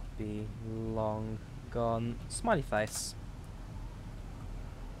 I'll be long gone. Smiley face.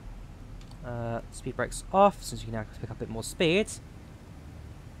 Speed brakes off, since you can now pick up a bit more speed.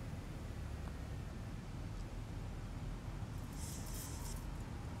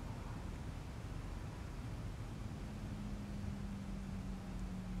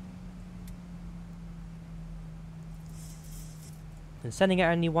 And sending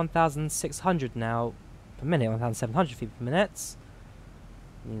at only 1,600 now per minute, 1,700 feet per minute,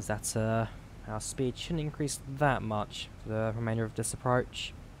 means that our speed shouldn't increase that much for the remainder of this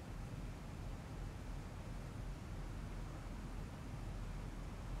approach.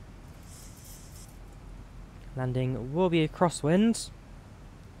 Landing will be a crosswind.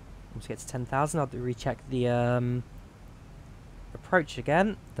 Once we get to 10,000, I'll recheck the approach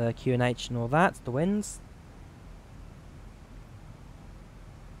again, the QNH and all that, the winds.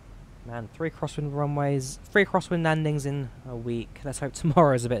 Man, 3 crosswind landings in a week. Let's hope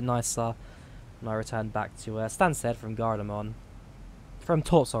tomorrow's a bit nicer when I return back to Stansted from Gardermoen. From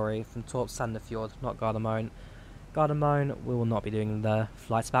Torp, Sandefjord, not Gardermoen. Gardermoen we will not be doing the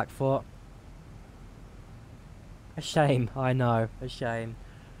flights back for. A shame, I know, a shame.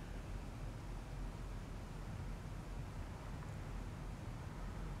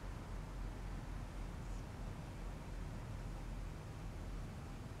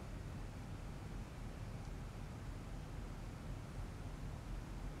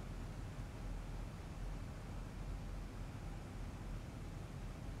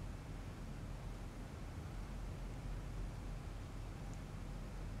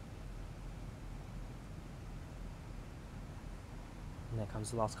 And there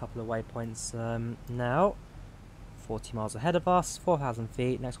comes the last couple of waypoints now. 40 miles ahead of us, 4,000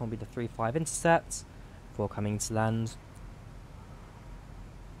 feet. Next one will be the 3-5 intercept before coming to land.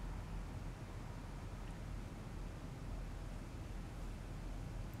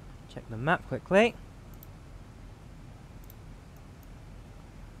 Check the map quickly.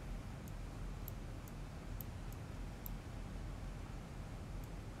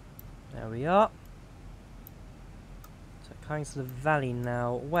 There we are. So coming to the valley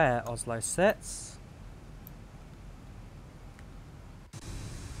now where Oslo sits.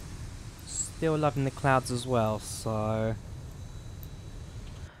 Still loving the clouds as well, so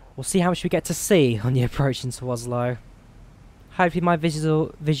we'll see how much we get to see on the approach into Oslo. Hopefully my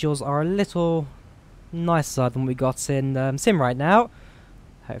visuals are a little nicer than we got in Sim right now.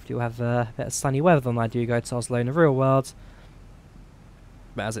 Hopefully we'll have a bit of sunny weather than I do go to Oslo in the real world.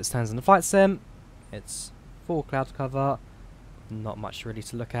 But as it stands in the flight sim, it's full cloud cover, not much really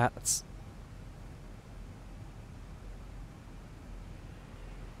to look at.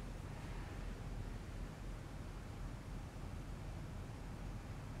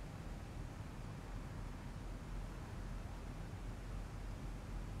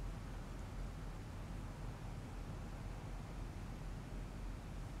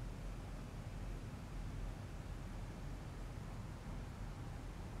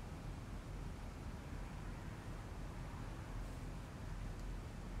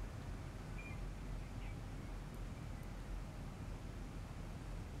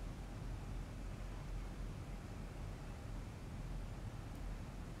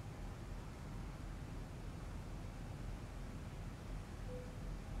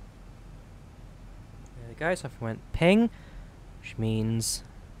 There we go, so if we went ping, which means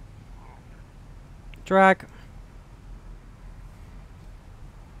drag.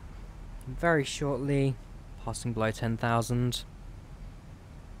 Very shortly, passing below 10,000.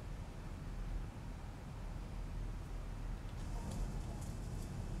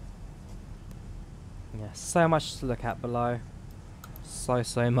 Yeah, so much to look at below.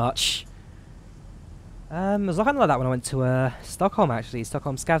 So much. It was kind of like that when I went to Stockholm actually,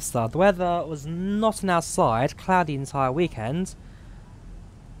 Stockholm Skavstad. The weather was not an outside, cloudy the entire weekend.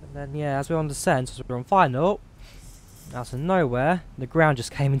 And then yeah, as we were on descent, as we were on final, out of nowhere, the ground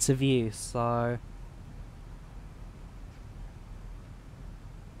just came into view, so...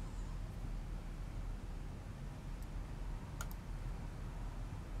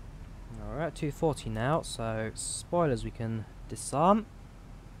 Alright, 240 now, so spoilers we can disarm.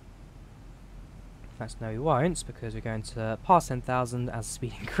 In fact, no we won't, because we're going to pass 10,000 as the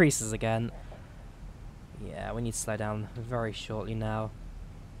speed increases again. Yeah, we need to slow down very shortly now.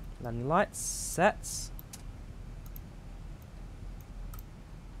 Landing lights, set.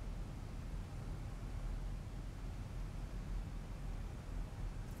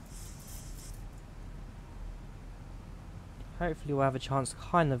 Hopefully we'll have a chance to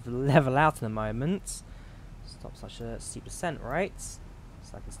kind of level out in a moment. Stop such a steep descent rate. So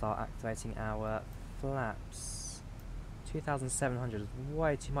I can start activating our flaps. 2,700 is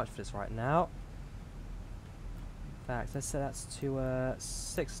way too much for this right now. In fact, let's set that to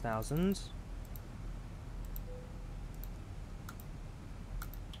 6,000. And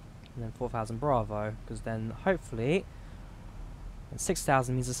then 4,000 Bravo, because then hopefully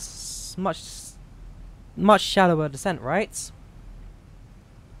 6,000 means a much shallower descent rate.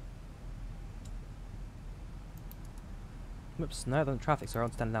 Whoops, no, the traffic's are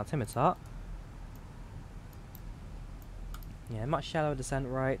on standing altimeter. Yeah, much shallower descent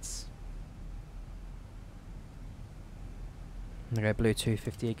rates. I'm going to go blue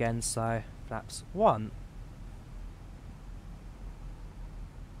 250 again, so flaps 1.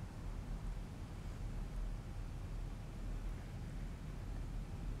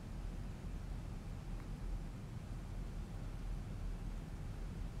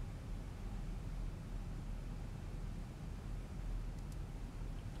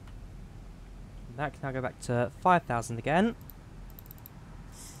 That can now go back to 5,000 again.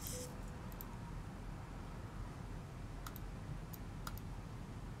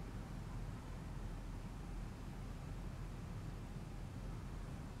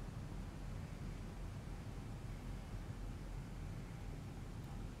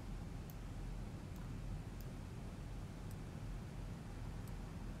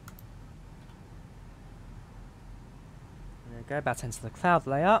 Go back into the cloud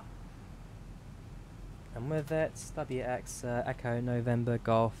layer, and with it, WX Echo November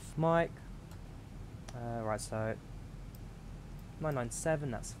Golf Mike. Right, so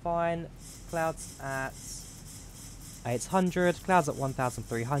 997, that's fine. Clouds at 800, clouds at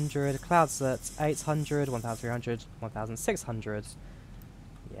 1,300, clouds at 800, 1,300, 1,600.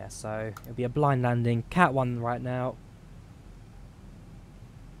 Yeah, so it'll be a blind landing. Cat 1 right now.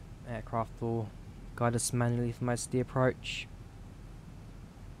 Aircraft will guide us manually for most of the approach.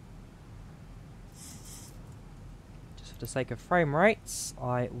 For the sake of frame rates,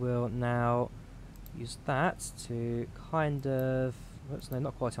 I will now use that to kind of, oops, no,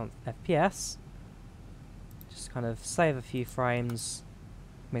 not quality on FPS, just kind of save a few frames,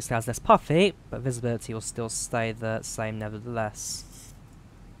 makes the clouds less puffy, but visibility will still stay the same nevertheless.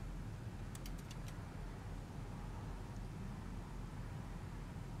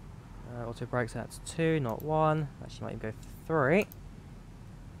 Auto brakes at 2, not 1, actually might even go for 3.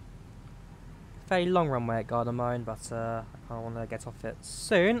 Fairly long runway at Gardermoen, but I kind of want to get off it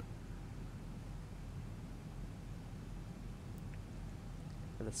soon.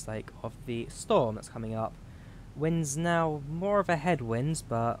 For the sake of the storm that's coming up. Wind's now more of a headwind,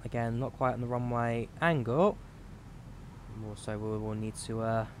 but again, not quite on the runway angle. Also, we will need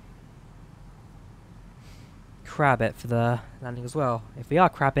to crab it for the landing as well. If we are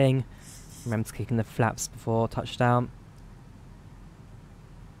crabbing, remember to kick in the flaps before touchdown.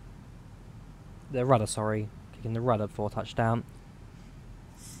 The rudder, sorry. Kicking the rudder before touchdown.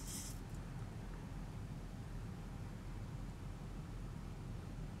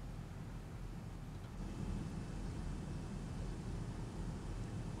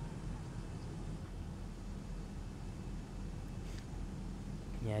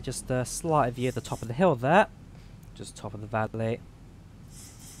 Yeah, just a slight view of the top of the hill there. Just top of the valley.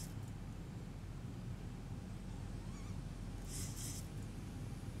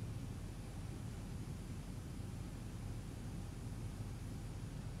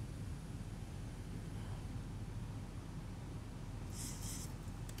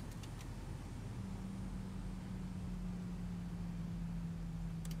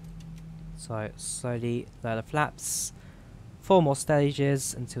 So slowly lower the flaps. 4 more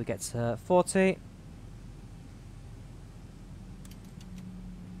stages until we get to 40.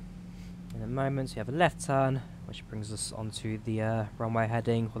 In a moment we have a left turn, which brings us onto the runway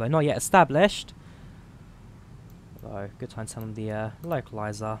heading, although not yet established. Although good time to turn on the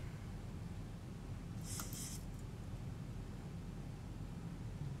localizer.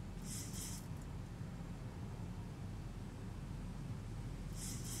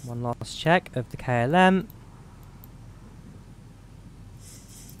 One last check of the KLM.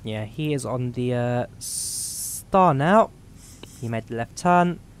 Yeah, he is on the star now. He made the left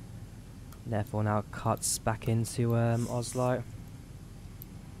turn. Therefore now cuts back into Oslo.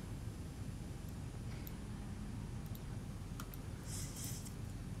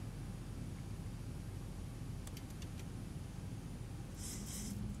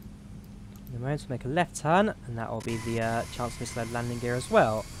 In a moment we'll make a left turn, and that will be the chance misled landing gear as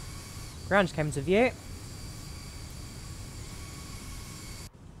well. Ground just came into view.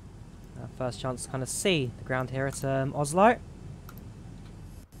 Our first chance to kind of see the ground here at Oslo.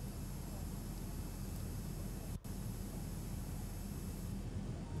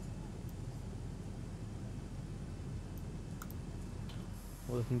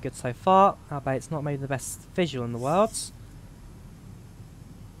 All looking good so far, albeit it's not maybe the best visual in the world.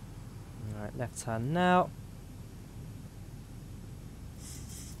 Alright, left turn now.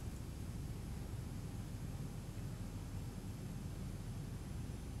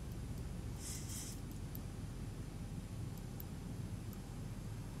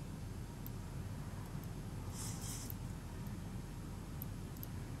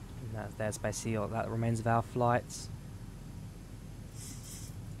 There's basically all that remains of our flight.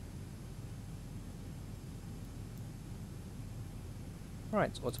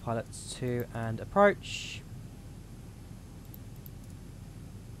 Right, autopilot 2 and approach.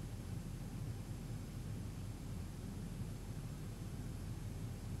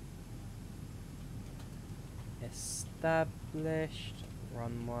 Established.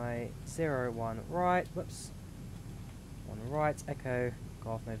 Runway 01 right. Whoops. 1 right. Echo.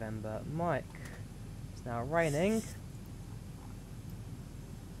 Golf November. Mike. It's now raining.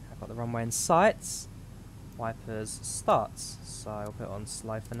 I've got the runway in sight. Wipers starts. So I'll put it on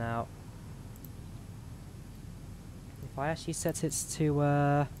slow for now. If I actually set it to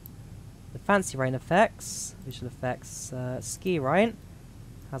the fancy rain effects, visual effects, ski rain,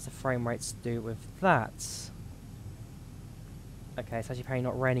 how's the frame rate to do with that? Okay, it's actually apparently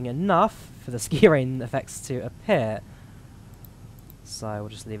not raining enough for the ski rain effects to appear. So we'll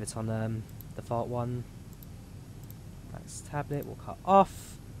just leave it on default one. That's tablet, we'll cut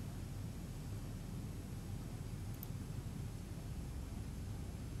off.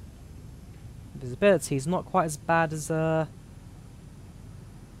 Visibility is not quite as bad as weather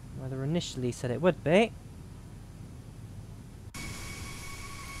initially said it would be. Gear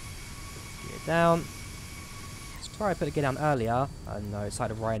down. Sorry I put the gear down earlier. I know it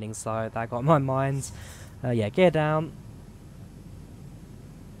started raining, so that got my mind. Yeah, gear down.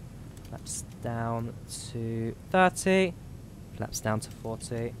 Flaps down to 30. Flaps down to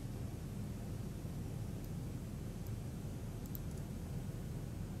 40.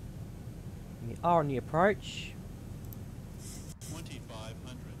 We are on the approach.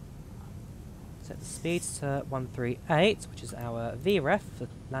 2500. Set the speed to 138, which is our VREF for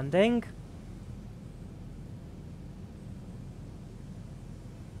landing.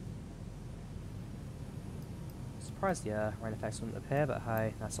 Surprised the rain effects wouldn't appear, but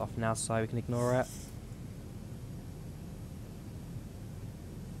hey, that's off now, so we can ignore it.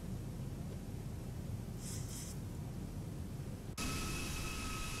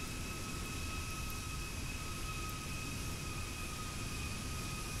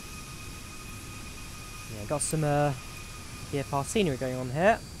 Yeah, got some VFR scenery going on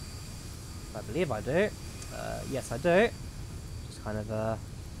here. I believe I do. Yes, I do. Just kind of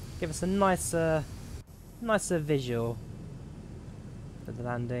give us a nicer visual for the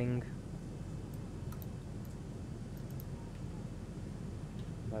landing.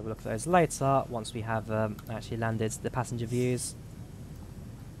 We'll look at those later once we have actually landed the passenger views.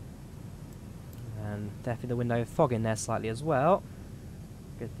 And definitely the window fog in there slightly as well.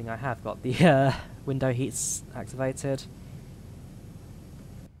 Good thing I have got the window heats activated.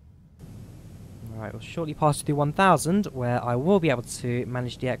 Alright, we'll shortly pass through 1000 where I will be able to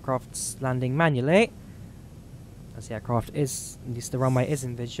manage the aircraft's landing manually. As the aircraft is, at least the runway is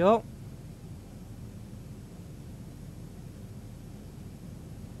in visual.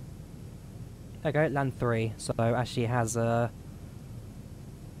 There we go, land 3. So actually it has come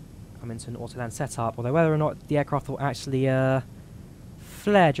into an auto land setup. Although whether or not the aircraft will actually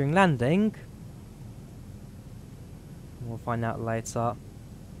flare during landing, we'll find out later.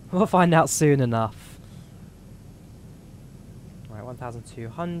 We'll find out soon enough. Right,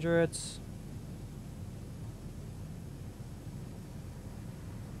 1200.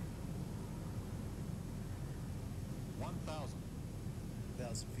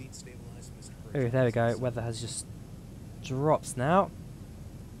 1,000 feet stabilized, Mr. Oh, there we go. Weather has just dropped now.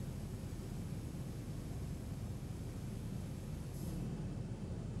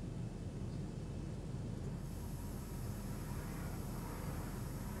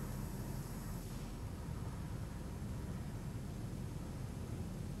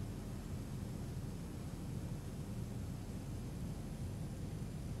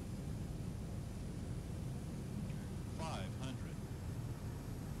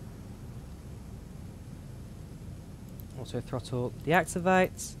 Auto throttle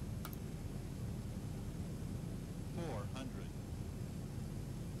deactivate. 400.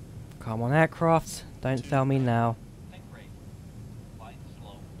 Come on, aircraft. Don't fail me now. Think rate. Flight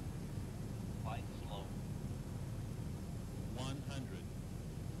slow. Flight slow. 100.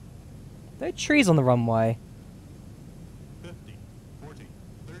 There are trees on the runway. 50. 40.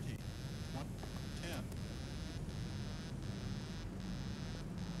 30. 10.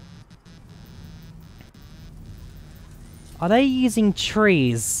 Are they using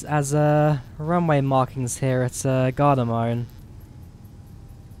trees as runway markings here at Gardermoen?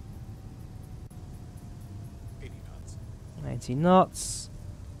 80 knots. 80 knots.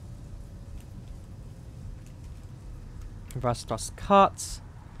 Reverse thrust cut.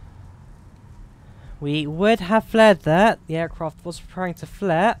 We would have flared there. The aircraft was preparing to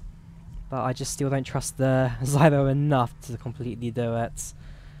flare. but I just still don't trust the Zybo enough to completely do it.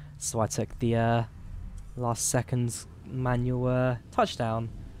 So I took the last second's manual touchdown.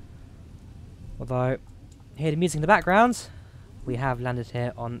 Although, hear the music in the background, we have landed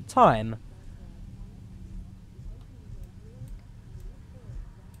here on time.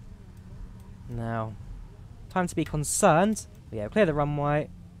 Now, time to be concerned. Yeah, clear the runway.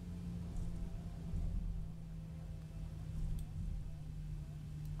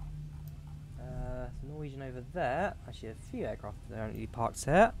 Norwegian over there. Actually, a few aircraft that are only parked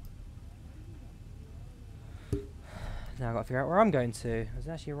here. Now I've got to figure out where I'm going to. There's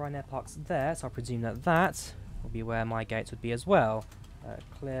actually a Ryanair parks there, so I presume that that will be where my gates would be as well.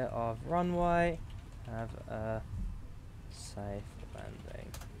 Clear of runway. Have a safe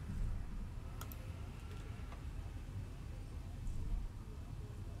landing.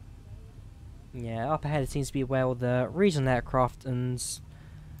 Yeah, up ahead it seems to be where all the regional aircraft and,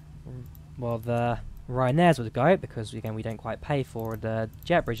 well, the Ryanairs would go, because again we don't quite pay for the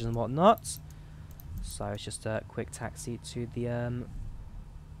jet bridges and whatnot. So it's just a quick taxi to the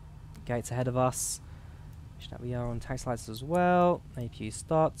gates ahead of us. We are on taxi lights as well. APU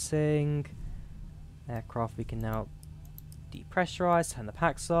starting. Aircraft we can now depressurize, turn the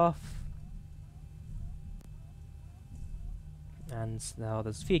packs off. And now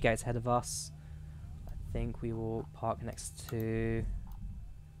there's a few gates ahead of us. I think we will park next to...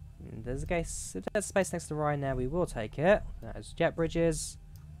 There's a case, if there's space next to Ryanair, we will take it. There's jet bridges.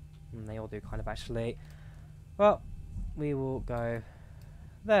 And they all do kind of actually. Well, we will go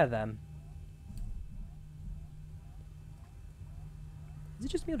there then. Is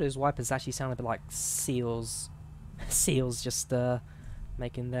it just me or do those wipers actually sound a bit like seals? Seals just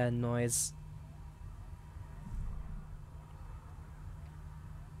making their noise.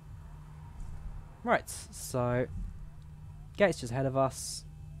 Right, so gates just ahead of us.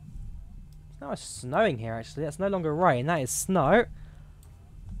 Now it's snowing here actually. That's no longer rain, that is snow.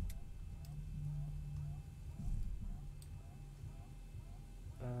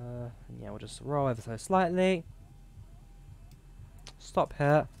 Yeah, we'll just roll ever so slightly. Stop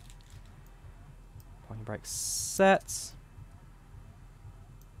here. Parking brake set.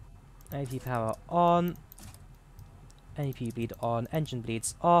 AP power on. AP bleed on. Engine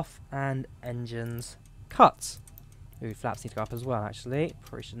bleeds off. And engines cut. Ooh, flaps need to go up as well actually.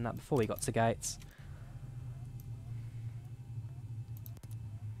 Probably should have done that before we got to gates.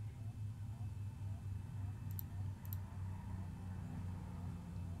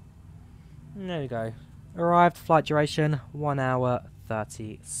 There we go. Arrived, flight duration 1 hour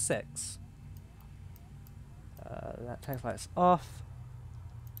 36. That tax lights off.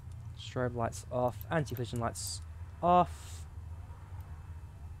 Strobe lights off. Anti-collision lights off.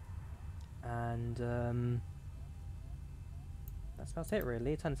 And that's about it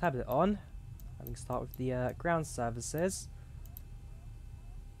really. Turn the tablet on. I can start with the ground services.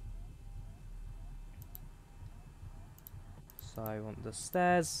 So I want the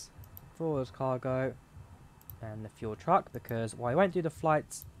stairs, forward cargo, and the fuel truck, because I won't do the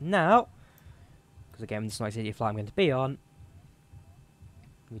flights now, because again this is not the flight I'm going to be on.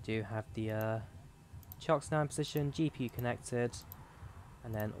 We do have the chocks now in position, GPU connected,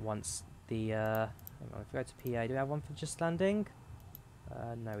 and then once the hang on, if we go to PA, do we have one for just landing?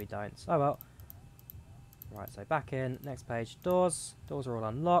 No we don't, oh well. Right, so back in, next page, doors are all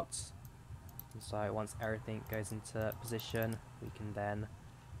unlocked, and so once everything goes into position we can then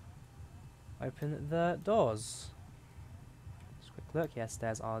open the doors. Just a quick look. Yes,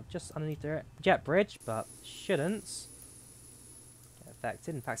 stairs are just underneath the jet bridge, but shouldn't get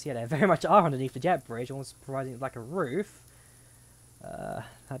affected. In fact, yeah, they very much are underneath the jet bridge, almost providing like a roof.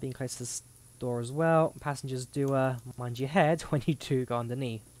 That being close to the door as well. Passengers do mind your head when you do go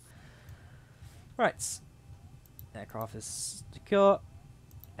underneath. Right. Aircraft is secure.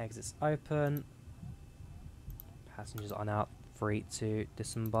 Exits open. Passengers are now free to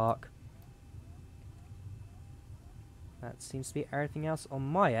disembark. That seems to be everything else on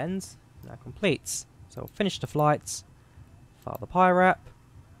my end. Now complete. So we'll finish the flights. File the PIRAP.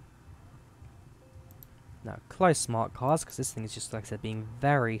 Now close smart cards, because this thing is just, like I said, being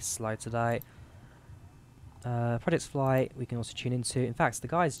very slow today. Projects flight we can also tune into. In fact, the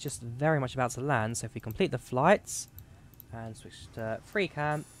guy is just very much about to land, so if we complete the flights and switch to free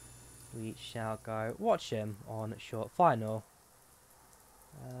cam, we shall go watch him on short final.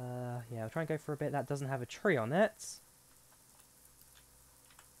 Yeah, I'll try and go for a bit that doesn't have a tree on it.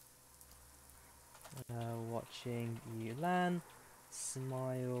 Watching you land.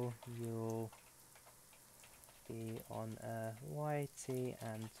 Smile, you'll be on a YT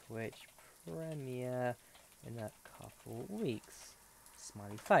and Twitch premiere in a couple weeks.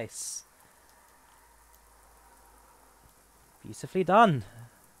 Smiley face. Beautifully done.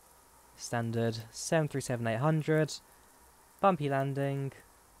 Standard 737-800. Bumpy landing.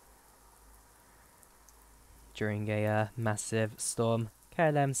 During a massive storm.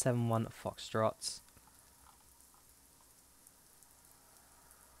 KLM 71 Foxtrot.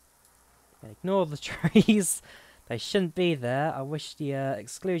 Ignore the trees. They shouldn't be there. I wish the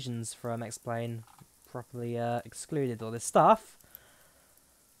exclusions from X-Plane properly excluded all this stuff.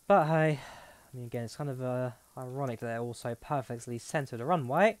 But hey, I mean, again, it's kind of ironic that they're also perfectly centered the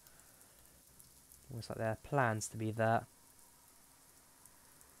runway. Almost like their plans to be there.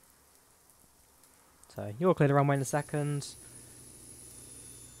 So you'll clear the runway in a second.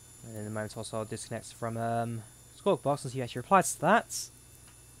 And in a moment also I'll disconnect from Squawk Box and see if he actually replies to that.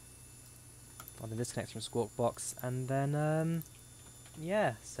 I'll then disconnect from Squawk Box and then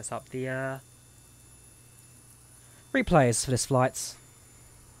yeah, set up the replays for this flight.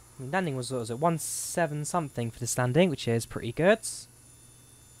 I mean, landing was, what was it, 17 something for this landing, which is pretty good.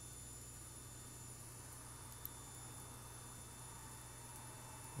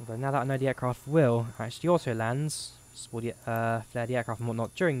 Although now that I know the aircraft will actually auto lands, flare the aircraft and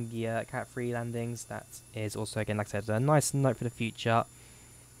whatnot during the Cat 3 landings, that is also, again, like I said, a nice note for the future.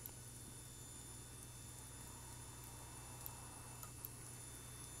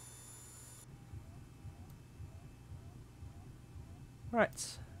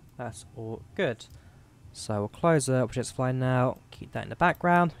 Right, that's all good. So we'll close Project's Fly now, keep that in the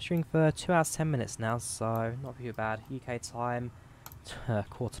background. Shooting for 2 hours 10 minutes now, so not too bad. UK time,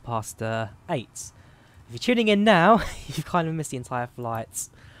 8:15. If you're tuning in now, you've kind of missed the entire flight.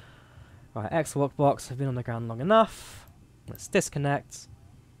 Right, X-Walk Box, I've been on the ground long enough. Let's disconnect.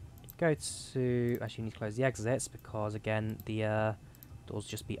 Go to... Actually, you need to close the exits because, again, the doors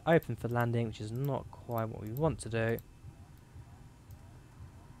just be open for landing, which is not quite what we want to do.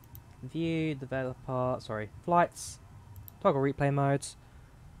 View, developer, sorry, flights, toggle replay mode,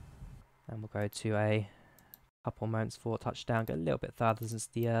 and we'll go to a couple moments for touchdown, get a little bit further since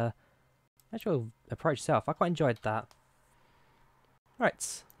the actual approach itself. I quite enjoyed that.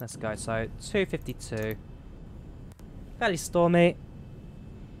 Right, let's go. So 2:52, fairly stormy.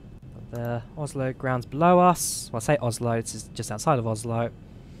 Got the Oslo grounds below us. Well, I say Oslo, this is just outside of Oslo.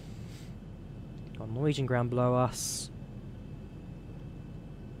 Got Norwegian ground below us.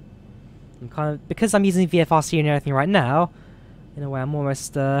 I'm kind of, because I'm using VFRC and everything right now, in a way I'm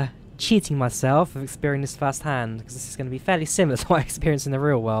almost cheating myself of experiencing this firsthand, because this is going to be fairly similar to what I experience in the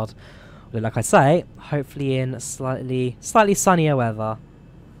real world. Although, like I say, hopefully in slightly sunnier weather.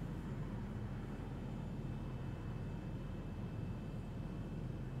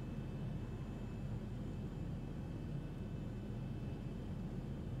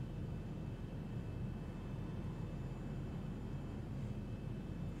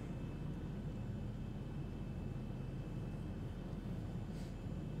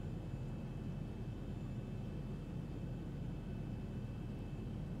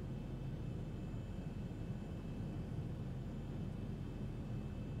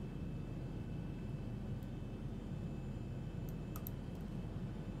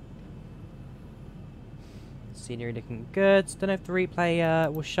 Scenery looking good. Don't know if the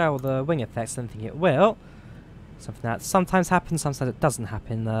replay will show all the wing effects. I don't think it will. Something that sometimes happens, sometimes it doesn't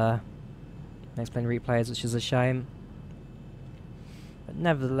happen. X-Plane replays, which is a shame. But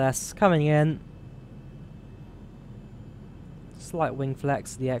nevertheless, coming in. Slight wing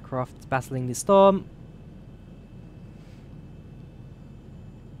flex. The aircraft battling the storm.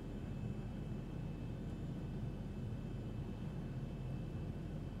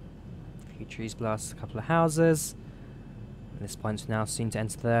 Trees below us, a couple of houses. At this point, we now seem to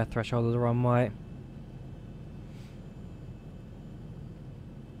enter the threshold of the runway.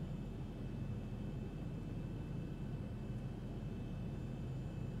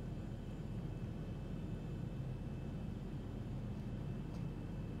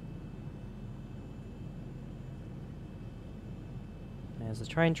 There's the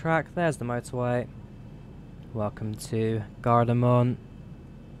train track, there's the motorway. Welcome to Gardermoen.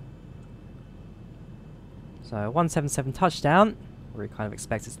 So 177 touchdown, we kind of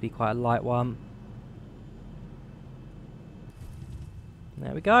expect it to be quite a light one.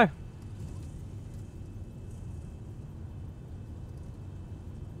 There we go.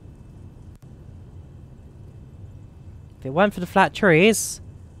 If it weren't for the flat trees,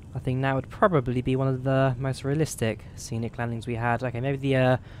 I think that would probably be one of the most realistic scenic landings we had. Okay, maybe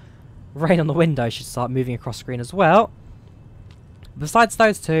the rain on the window should start moving across screen as well. Besides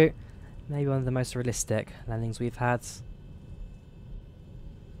those two, maybe one of the most realistic landings we've had.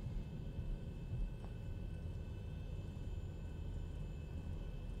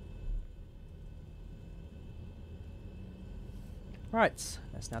 Right,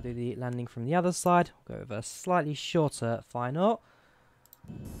 let's now do the landing from the other side. We'll go with a slightly shorter final.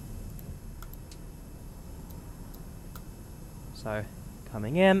 So,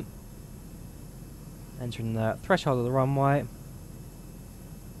 coming in, entering the threshold of the runway.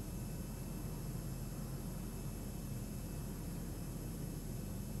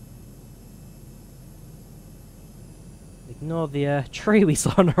 Ignore the tree we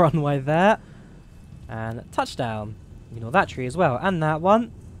saw on the runway there. And touchdown. Ignore that tree as well, and that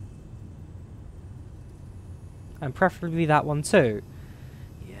one. And preferably that one too.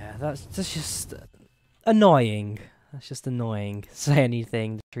 Yeah, that's just annoying. That's just annoying. Say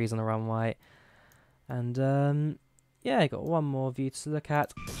anything, the trees on the runway. And yeah, got one more view to look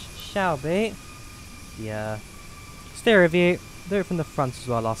at, which shall be the stereo view. Do it from the front as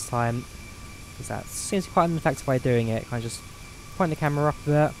well last time, because that seems quite an effective way of doing it. Kind of just point the camera up a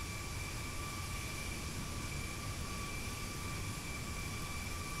bit.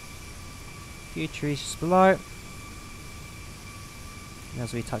 Few trees just below. And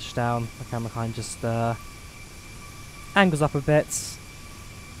as we touch down, the camera kind of just angles up a bit to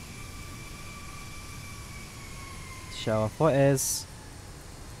show off what is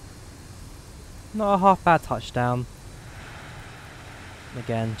not a half bad touchdown.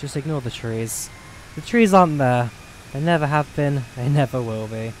 Again, just ignore the trees. The trees aren't there. They never have been. They never will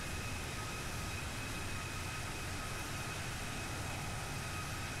be.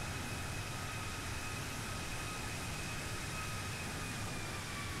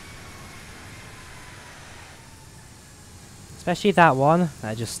 Especially that one,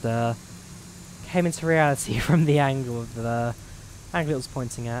 that just came into reality from the angle of the angle it was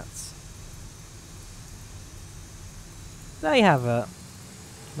pointing at. There you have it.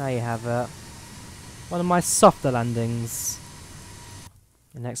 There you have it. One of my softer landings.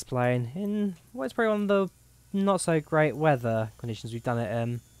 The next plane in what is probably one of the not so great weather conditions we've done it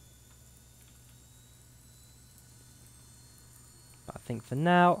in. But I think for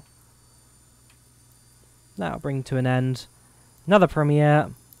now, that'll bring to an end another premiere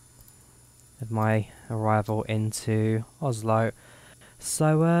of my arrival into Oslo.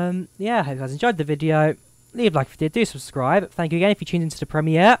 So yeah, I hope you guys enjoyed the video. Leave a like if you did, do subscribe. Thank you again if you tuned into the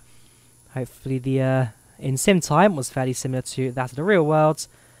premiere. Hopefully the in sim time was fairly similar to that of the real world.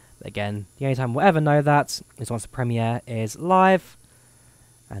 But again, the only time we'll ever know that is once the premiere is live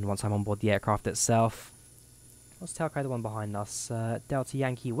and once I'm on board the aircraft itself. What's tailcode the one behind us? Delta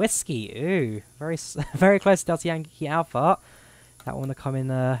Yankee Whiskey. Ooh, very close to Delta Yankee Alpha. That one will come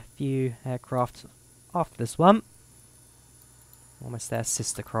in a few aircraft after this one. Almost their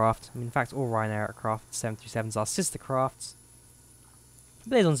sister craft. I mean, in fact, all Ryanair aircraft 737s are sister crafts.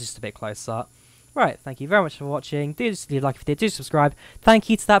 But this one's just a bit closer. Right, thank you very much for watching. Do just leave a like if you did, do subscribe. Thank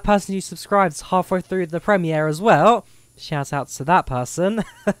you to that person who subscribed halfway through the premiere as well. Shout out to that person.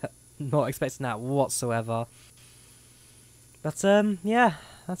 Not expecting that whatsoever. But yeah,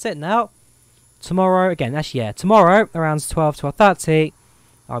 that's it now. Tomorrow, again, actually, yeah, tomorrow around 12:30,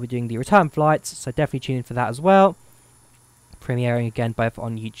 I'll be doing the return flights, so definitely tune in for that as well. Premiering again both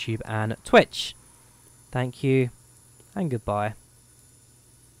on YouTube and Twitch. Thank you, and goodbye.